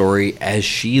origin story as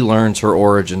she learns her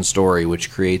origin story, which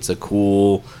creates a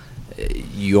cool.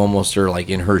 You almost are like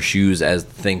in her shoes as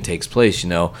the thing takes place. You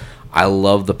know, I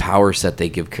love the power set they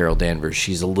give Carol Danvers.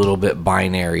 She's a little bit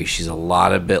binary. She's a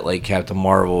lot of bit like Captain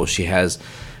Marvel. She has,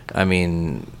 I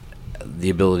mean, the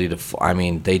ability to.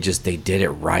 They did it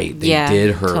right. They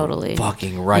did her totally.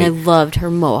 fucking right. And I loved her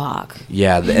mohawk.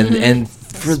 Yeah, and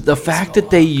for the fact that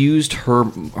they used her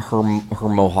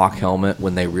mohawk helmet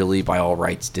when they really, by all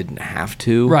rights, didn't have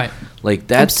to. Right. Like I'm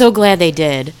that's so glad they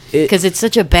did because it's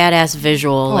such a badass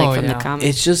visual, Oh, from yeah. the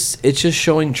comics. it's just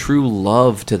showing true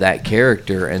love to that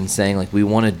character and saying like we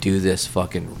want to do this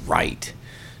fucking right.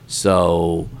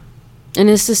 So And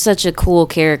this is such a cool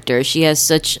character. She has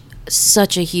such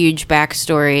a huge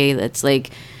backstory that's like,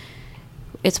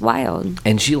 it's wild.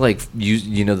 and she like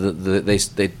you know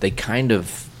they kind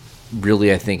of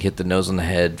really I think hit the nose on the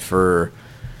head for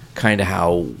kind of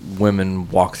how women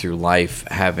walk through life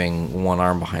having one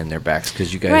arm behind their backs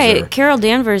because you guys Right. are Carol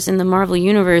Danvers in the Marvel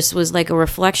Universe was like a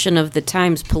reflection of the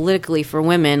times politically for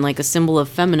women, like a symbol of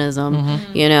feminism,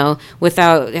 you know,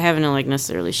 without having to like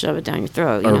necessarily shove it down your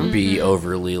throat, you or know? be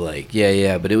overly like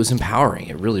yeah but it was empowering.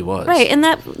 It really was. Right, and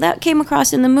that came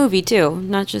across in the movie too,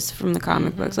 not just from the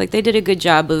comic books. Like they did a good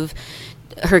job of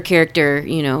her character,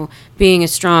 you know, being a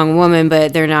strong woman,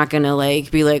 but they're not gonna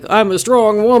like be like, I'm a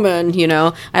strong woman, you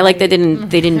know. I like they didn't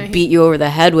beat you over the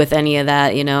head with any of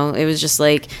that, you know. It was just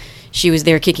like she was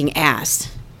there kicking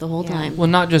ass the whole time. Well,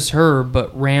 not just her,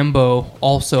 but Rambo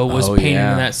also was Oh, painted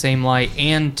yeah. in that same light,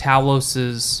 and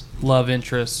Talos's love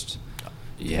interest.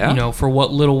 Yeah. You know, for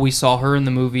what little we saw her in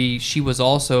the movie, she was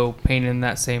also painted in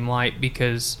that same light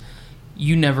because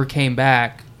you never came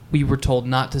back. We were told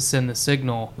not to send the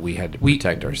signal. We had to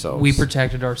protect ourselves. We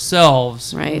protected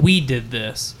ourselves. Right. We did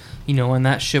this. You know, and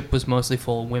that ship was mostly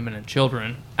full of women and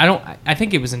children. I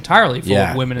think it was entirely full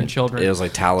of women and children. It was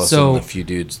like Talos So- and a few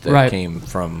dudes that right. came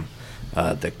from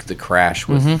the crash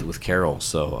with Carol.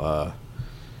 So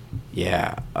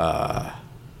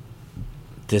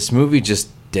this movie just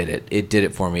did it. It did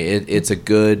it for me. It's a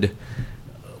good.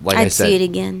 Like I I'd said, see it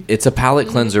again. It's a palate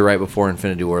cleanser right before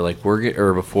Infinity War. Like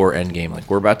or before Endgame. Like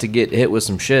we're about to get hit with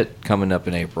some shit coming up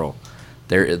in April.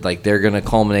 They're gonna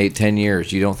culminate 10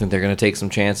 years. You don't think they're gonna take some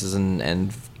chances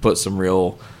and put some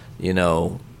real, you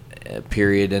know,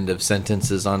 period end of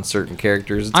sentences on certain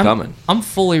characters? It's coming. I'm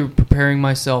fully preparing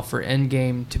myself for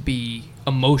Endgame to be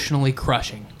emotionally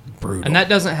crushing. Brutal. And that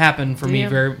doesn't happen for me Yeah.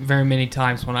 very, very many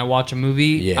times when I watch a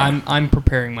movie. Yeah. I'm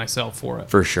preparing myself for it.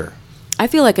 For sure. I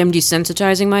feel like I'm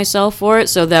desensitizing myself for it,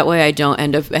 so that way I don't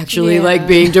end up actually Yeah. like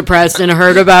being depressed and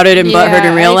hurt about it and butthurt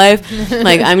in real I- life.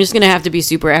 Like I'm just gonna have to be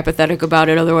super apathetic about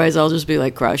it, otherwise I'll just be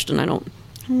like crushed, and I don't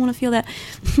want to feel that.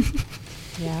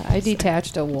 Yeah, I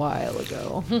detached a while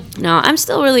ago. No, I'm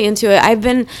still really into it. I've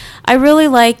been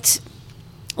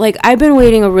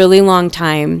waiting a really long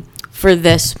time for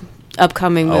this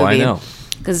upcoming movie. Oh, I know.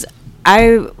 Because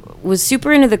I was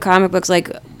super into the comic books.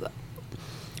 Like,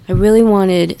 I really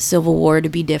wanted Civil War to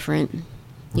be different.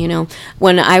 You know,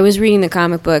 when I was reading the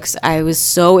comic books, I was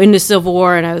so into Civil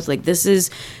War, and I was like, this is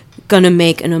gonna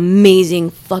make an amazing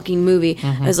fucking movie.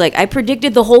 I was like, I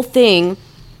predicted the whole thing,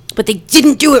 but they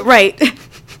didn't do it right.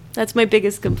 That's my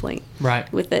biggest complaint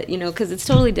Right. with it, you know, because it's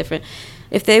totally different.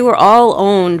 If they were all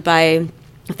owned by,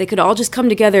 if they could all just come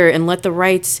together and let the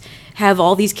rights have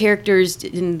all these characters,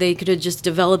 and they could have just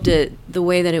developed it the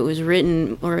way that it was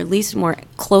written, or at least more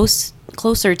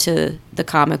closer to the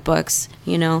comic books,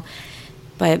 you know.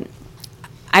 But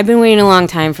I've been waiting a long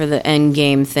time for the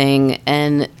Endgame thing,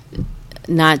 and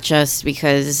not just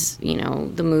because, you know,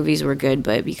 the movies were good,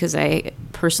 but because I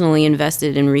personally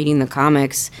invested in reading the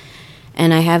comics,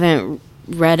 and I haven't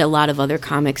read a lot of other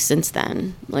comics since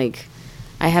then. Like,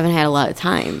 I haven't had a lot of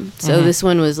time. So this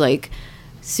one was, like,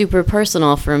 super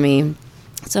personal for me.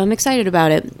 So I'm excited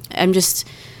about it. I'm just,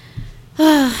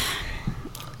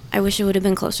 I wish it would have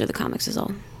been closer to the comics is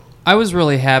all. I was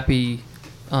really happy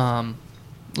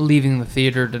leaving the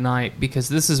theater tonight because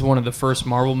this is one of the first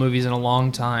Marvel movies in a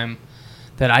long time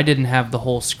that I didn't have the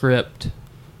whole script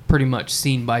pretty much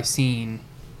scene by scene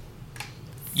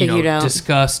Figured out.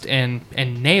 discussed and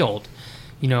nailed.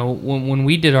 When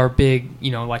we did our big,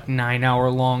 like 9-hour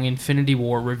long Infinity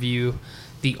War review,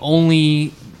 the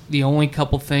only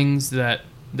couple things that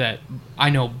I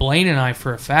know Blaine and I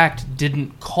for a fact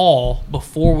didn't call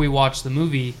before we watched the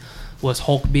movie was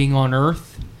Hulk being on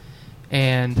Earth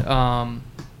and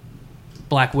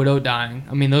Black Widow dying.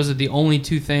 I mean, those are the only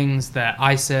two things that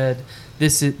I said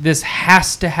this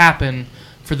has to happen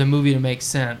for the movie to make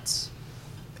sense.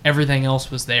 Everything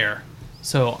else was there.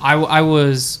 So I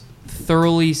was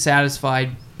thoroughly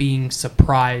satisfied being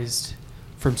surprised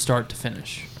from start to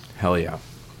finish. Hell yeah.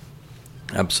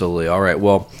 Absolutely. All right.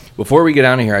 Well, before we get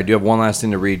out of here, I do have one last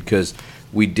thing to read because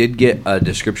we did get a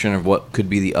description of what could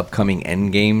be the upcoming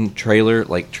Endgame trailer,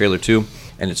 like trailer 2,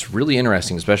 and it's really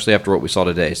interesting, especially after what we saw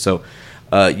today. So,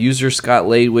 user Scott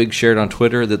Ladwig shared on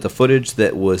Twitter that the footage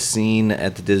that was seen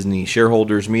at the Disney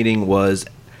shareholders meeting was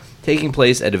taking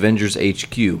place at Avengers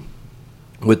HQ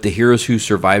with the heroes who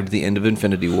survived the end of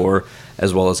Infinity War,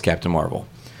 as well as Captain Marvel.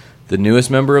 The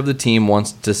newest member of the team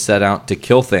wants to set out to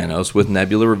kill Thanos, with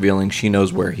Nebula revealing she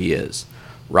knows where he is.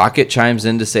 Rocket chimes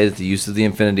in to say that the use of the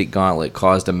Infinity Gauntlet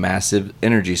caused a massive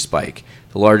energy spike,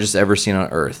 the largest ever seen on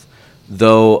Earth,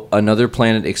 though another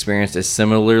planet experienced a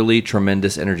similarly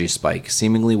tremendous energy spike,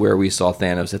 seemingly where we saw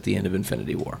Thanos at the end of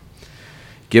Infinity War.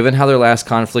 Given how their last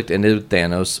conflict ended with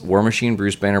Thanos, War Machine,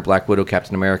 Bruce Banner, Black Widow,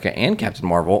 Captain America, and Captain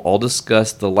Marvel all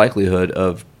discussed the likelihood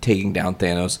of taking down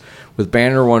Thanos, with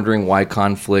Banner wondering why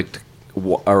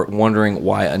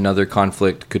another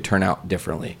conflict could turn out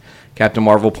differently. Captain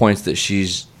Marvel points that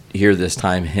she's here this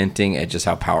time, hinting at just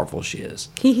how powerful she is.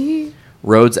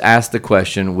 Rhodes asked the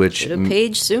question, which Should have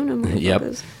paged sooner.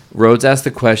 Yep. Rhodes asked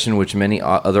the question which many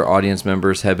other audience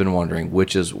members have been wondering,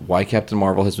 which is why Captain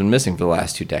Marvel has been missing for the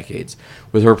last 2 decades,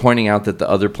 with her pointing out that the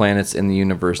other planets in the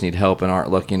universe need help and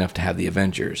aren't lucky enough to have the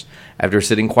Avengers. After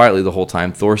sitting quietly the whole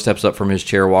time, Thor steps up from his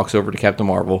chair, walks over to Captain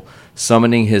Marvel,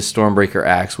 summoning his Stormbreaker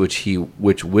axe, which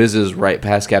whizzes right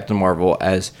past Captain Marvel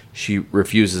as she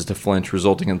refuses to flinch,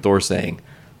 resulting in Thor saying,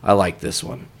 "I like this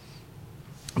one."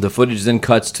 The footage then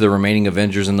cuts to the remaining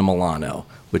Avengers in the Milano,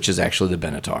 which is actually the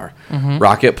Benatar.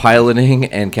 Rocket piloting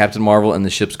and Captain Marvel in the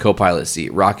ship's co-pilot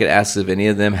seat. Rocket asks if any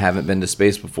of them haven't been to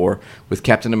space before, with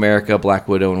Captain America, Black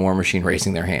Widow, and War Machine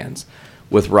raising their hands.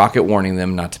 With Rocket warning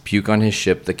them not to puke on his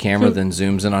ship, the camera then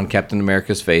zooms in on Captain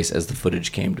America's face as the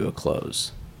footage came to a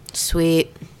close.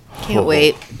 Sweet. Can't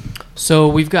wait. So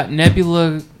we've got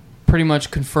Nebula pretty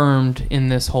much confirmed in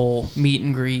this whole meet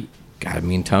and greet. Gotta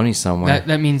mean Tony somewhere.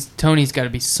 That means Tony's got to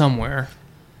be somewhere.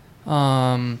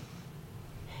 Banner's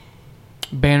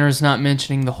not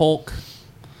mentioning the Hulk.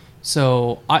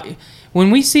 So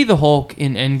when we see the Hulk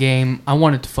in Endgame, I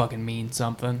want it to fucking mean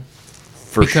something.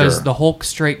 Because the Hulk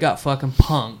straight got fucking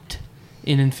punked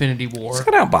in Infinity War. It's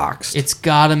got outboxed. It's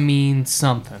gotta mean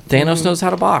something. Thanos knows how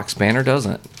to box. Banner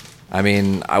doesn't. I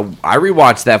mean, I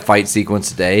rewatched that fight sequence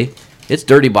today. It's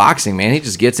dirty boxing, man. He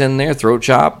just gets in there, throat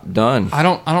chop, done. I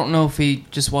don't know if he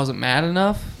just wasn't mad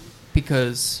enough,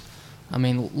 because I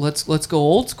mean, let's go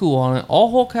old school on it.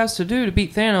 All Hulk has to do to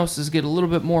beat Thanos is get a little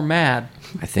bit more mad.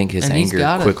 I think his And he's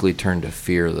got anger it. quickly turned to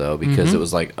fear, though, because it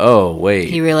was like, oh, wait.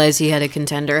 He realized he had a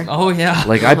contender. Oh yeah.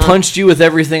 Like, I punched you with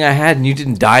everything I had, and you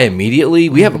didn't die immediately?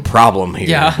 We have a problem here.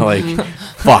 Yeah. Like,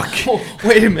 fuck. Oh,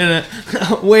 wait a minute.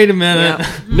 Wait a minute. Yeah.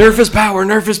 Nerf his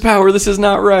power. This is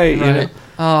not right. You know?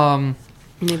 Right.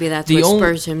 Maybe that's The what only-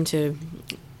 spurs him to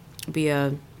be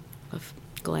a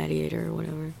gladiator or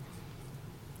whatever.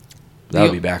 That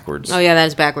would be backwards. Oh, yeah, that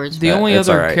is backwards. The only that's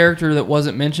other all right. character that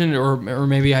wasn't mentioned, or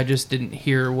maybe I just didn't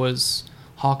hear, was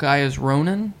Hawkeye as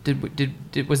Ronan.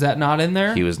 Was that not in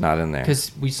there? He was not in there.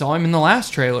 Because we saw him in the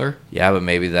last trailer. Yeah, but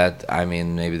maybe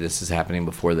maybe this is happening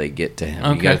before they get to him.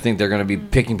 Okay. You got to think they're going to be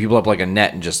picking people up like a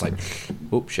net and just like,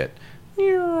 whoop, shit,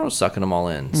 sucking them all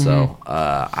in. So,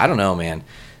 I don't know, man.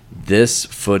 This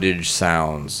footage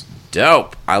sounds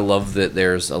dope. I love that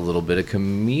there's a little bit of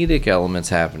comedic elements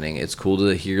happening. It's cool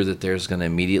to hear that there's going to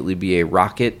immediately be a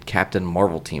Rocket Captain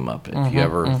Marvel team up. If you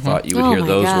ever thought you would hear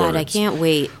those God, words. I can't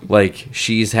wait. Like,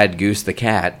 she's had Goose the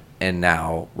cat and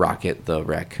now Rocket the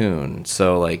raccoon.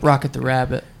 So, like, Rocket the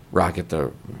Rabbit. Rocket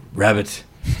the rabbit.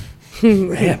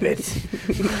 Rabbit.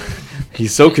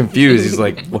 He's so confused. He's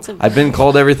like, I've been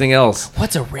called everything else.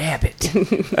 What's a rabbit?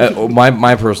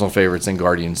 My personal favorite's in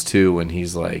Guardians 2 when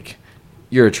he's like,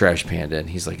 you're a trash panda. And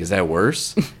he's like, is that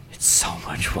worse? so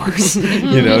much worse.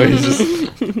 You know, he's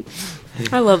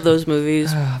just I love those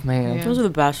movies. Oh, man. Yeah. Those are the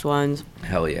best ones.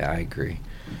 hell yeah, I agree.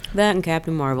 That and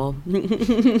Captain Marvel.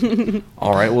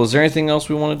 All right, well, is there anything else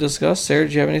we want to discuss? Sarah,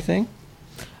 did you have anything?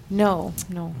 No.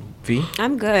 V?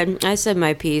 I'm good. I said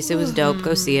my piece. It was dope.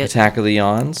 Go see it. Attack of the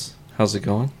Yawns. How's it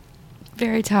going?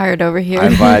 Very tired over here. I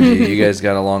vibe you. You guys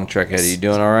got a long trek ahead of you.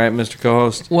 Doing all right, Mr.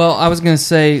 Co-host? Well, I was going to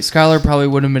say, Skylar probably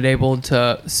wouldn't have been able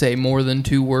to say more than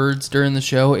 2 words during the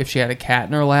show if she had a cat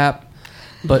in her lap.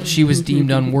 But she was deemed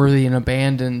unworthy and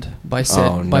abandoned by said...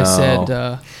 Oh, by no.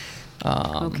 said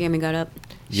Cammy got up.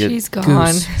 You- She's gone.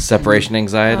 Goose. Separation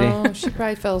anxiety? Oh, she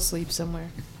probably fell asleep somewhere.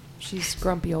 She's a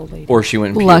grumpy old lady. Or she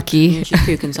went and puked? Lucky. She's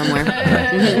puking somewhere.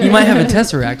 You might have a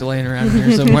Tesseract laying around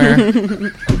here somewhere.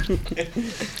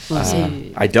 We'll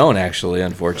see. I don't, actually,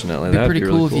 unfortunately. It'd be That'd pretty be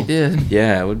cool really if you did.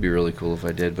 Yeah, it would be really cool if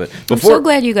I did. But I'm before... so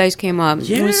glad you guys came up.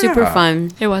 It was super Yeah.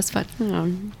 fun. It was fun.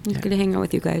 It's good to hang out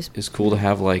with you guys. It's cool to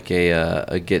have like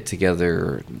a get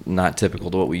together, not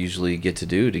typical to what we usually get to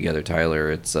do together,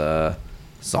 Tyler. It's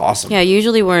awesome. Yeah,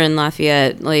 usually we're in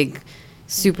Lafayette, like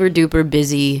super duper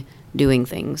busy doing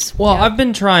things. Well, I've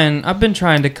been trying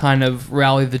to kind of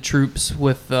rally the troops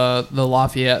with the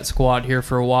Lafayette squad here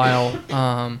for a while,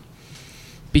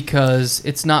 because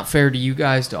it's not fair to you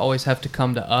guys to always have to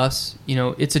come to us. You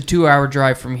know, it's a 2-hour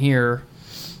drive from here,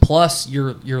 plus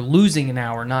you're losing an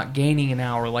hour, not gaining an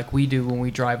hour like we do when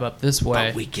we drive up this way.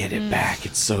 But we get it back.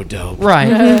 It's so dope. Right,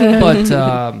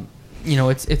 but you know,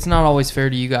 it's not always fair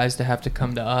to you guys to have to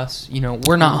come to us. You know,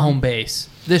 we're not home base.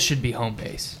 This should be home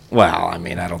base. Well, I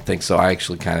mean, I don't think so. I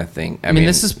actually kind of think. I mean,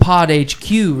 this is Pod HQ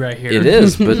right here. It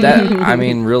is, but that I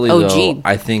mean, really OG. though,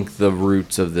 I think the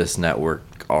roots of this network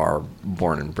are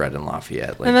born and bred in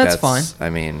Lafayette. Like, And that's fine. I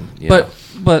mean, you know.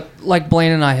 But like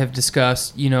Blaine and I have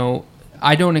discussed, you know,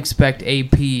 I don't expect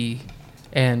AP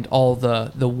and all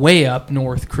the way up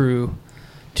north crew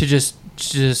to just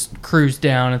cruise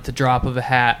down at the drop of a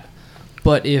hat.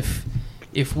 But if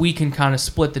we can kind of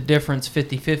split the difference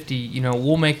 50-50, you know,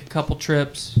 we'll make a couple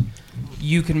trips.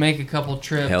 You can make a couple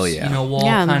trips. Hell yeah. You know, we'll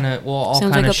Yeah. all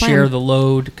Sounds kind like of a plan. share the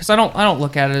load, because I don't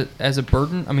look at it as a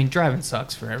burden. I mean, driving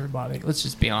sucks for everybody. Let's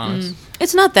just be honest.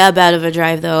 It's not that bad of a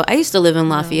drive, though. I used to live in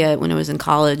Lafayette when I was in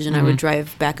college, and I would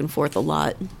drive back and forth a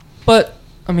lot. But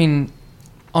I mean,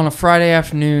 on a Friday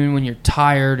afternoon when you're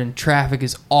tired and traffic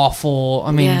is awful,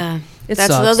 I mean, yeah. it That's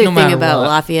sucks, the other no thing matter about what.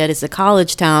 Lafayette. It's a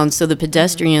college town, so the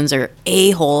pedestrians are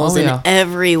a-holes Oh, and yeah.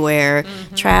 everywhere.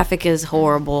 Traffic is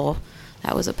horrible.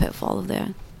 That was a pitfall of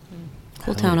that.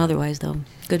 Cool town otherwise, though.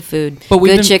 Good food. But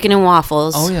we've Good been- chicken and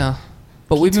waffles. Oh yeah,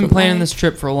 but we've been Pizza planning Hut. this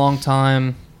trip for a long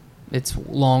time. It's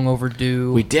long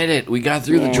overdue. we did it. We got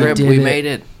through the Yeah. trip. We We did made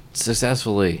it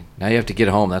successfully. Now you have to get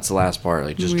home. That's the last part.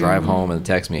 Like, just drive home and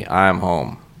text me. I'm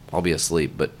home. I'll be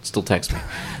asleep, but still text me.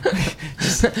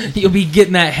 You'll be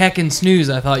getting that heckin' snooze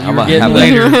I thought you I'm were a getting heckin'-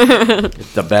 later.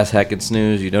 It's the best heckin'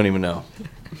 snooze. You don't even know.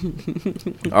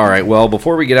 All right. Well,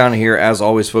 before we get out of here, as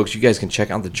always, folks, you guys can check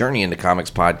out the Journey into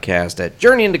Comics podcast at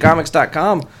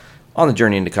journeyintocomics.com on the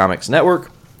Journey into Comics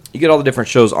network. You get all the different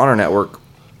shows on our network.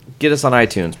 Get us on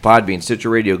iTunes, Podbean, Stitcher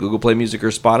Radio, Google Play Music, or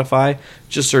Spotify.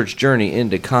 Just search Journey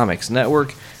into Comics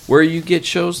network, where you get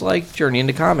shows like Journey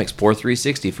into Comics, Pour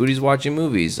 360, Foodies Watching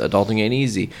Movies, Adulting Ain't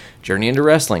Easy, Journey into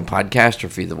Wrestling,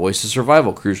 Podcastrophe, The Voice of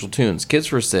Survival, Crucial Tunes, Kids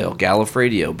for Sale, Gallif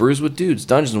Radio, Brews with Dudes,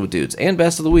 Dungeons with Dudes, and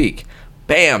Best of the Week.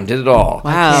 Bam! Did it all.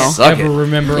 Wow. Suck Ever it.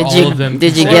 remember Did all you of them?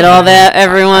 did you get all that,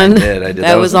 everyone? I did.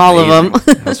 That was all of amazing.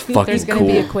 them. That was fucking There's going cool.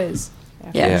 to be a quiz.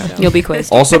 after Yeah, the show. you'll be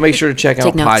quizzed. Also, make sure to check out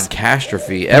Take notes.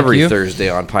 Podcastrophe every you. Thursday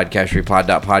on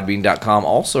podcastrophe.podbean.com.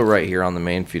 Also, right here on the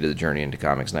main feed of the Journey into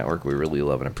Comics Network. We really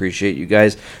love and appreciate you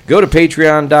guys. Go to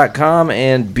patreon.com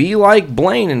and be like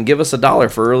Blaine and give us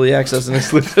 $1 for early access and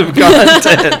exclusive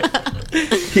content.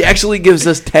 He actually gives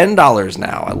us $10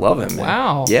 now. I love him, man.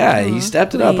 Wow. Yeah, he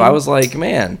stepped it up. I was like,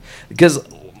 man, because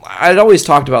I'd always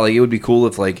talked about, like, it would be cool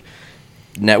if, like,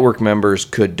 network members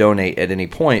could donate at any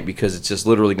point, because it's just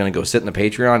literally going to go sit in the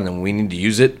Patreon, and then when we need to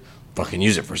use it, fucking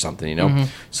use it for something, you know?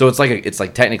 So it's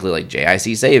like technically like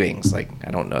JIC savings. Like,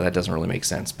 I don't know, that doesn't really make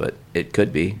sense, but it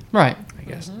could be, Right. I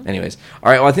guess. Anyways,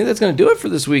 all right, well, I think that's going to do it for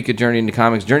this week at Journey into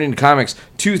Comics. Journey into Comics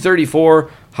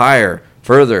 234, higher,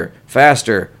 further,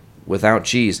 faster, without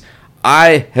cheese.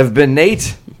 I have been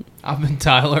Nate, I've been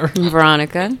Tyler.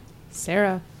 Veronica.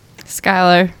 Sarah.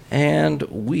 Skylar. and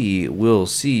we will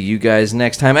see you guys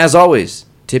next time. As always,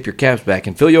 tip your caps back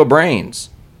and fill your brains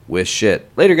with shit.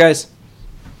 Later, guys.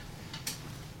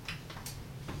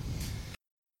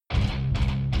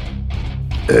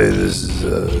 Hey, this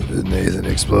is Nathan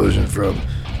Explosion from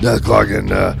Death Clock,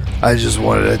 and I just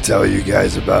wanted to tell you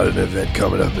guys about an event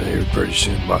coming up in here pretty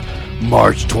soon,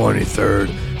 March 23rd,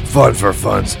 Fun for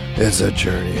Funds is a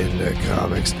Journey into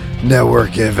Comics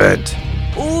network event.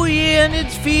 Oh yeah, and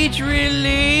it's featuring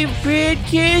live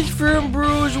podcasts from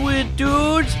Brews with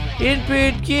Dudes, and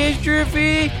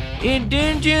Podcastrophe, and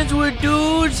Dungeons with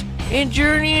Dudes, and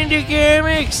Journey into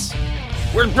Comics.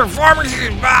 With performances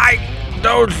by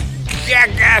those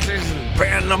jackasses in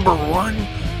band number 1.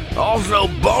 Also,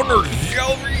 Boner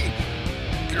Sylvie,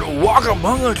 Walk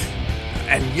Among Us,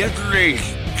 and Yesterday's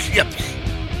Chips.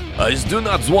 I do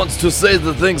not want to say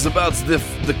the things about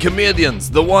the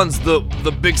comedians,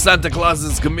 the big Santa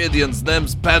Claus's comedians,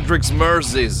 name's Patrick's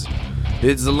Mercies.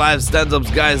 It's the live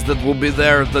stand-ups guys that will be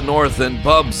there at the North End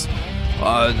pubs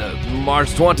on March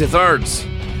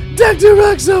 23rd. Dr.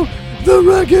 Roxo, the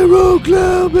Rock and Roll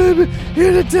Clown, baby.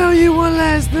 Here to tell you one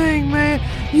last thing, man.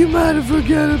 You might have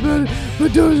forgot about it,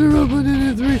 but doors are opening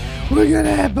at 3. We're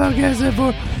gonna have podcasts at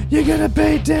 4. You're gonna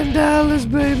pay $10,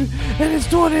 baby, and it's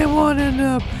 21 and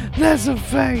up. That's a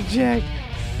fact, Jack.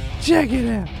 Check it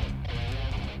out.